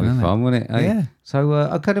exciting, That'll be isn't fun, it? won't it? eh? Yeah. So,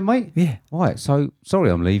 okay then, mate. Yeah. Right, so, sorry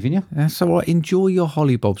I'm leaving you. That's all right. Enjoy your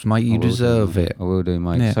hollybobs, mate. You deserve it. I will do,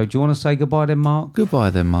 mate. Yeah. So, do you want to say goodbye then, Mark?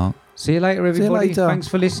 Goodbye then, Mark. See you later, everybody. later. Thanks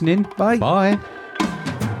for listening. Bye. Bye.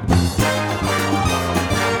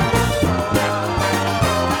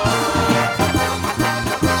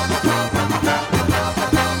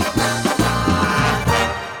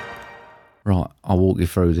 Right, I'll walk you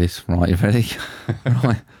through this. Right, you ready?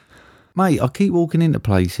 Right. Mate, I keep walking into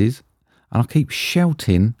places and I keep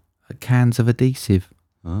shouting at cans of adhesive.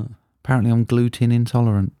 Oh. Apparently I'm gluten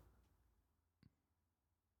intolerant.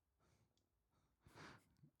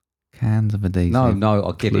 Cans of adhesive. No,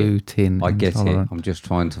 I get gluten it. I get it. intolerant. I'm just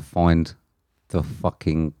trying to find the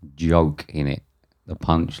fucking joke in it, the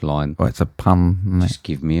punchline. Well, it's a pun, isn't it? Just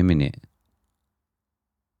give me a minute.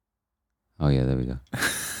 Oh, yeah, there we go.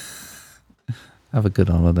 Have a good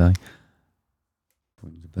holiday.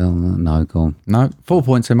 Rings a bell. No, go on. No, 4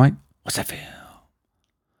 points in, mate. What's that feel?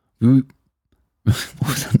 What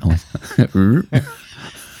was that noise?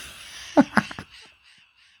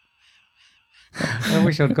 I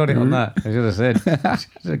wish I'd got it on that. I should have said. I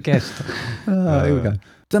should have guessed. Here we go.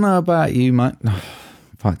 Don't know about you, mate.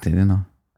 Fucked it, didn't I?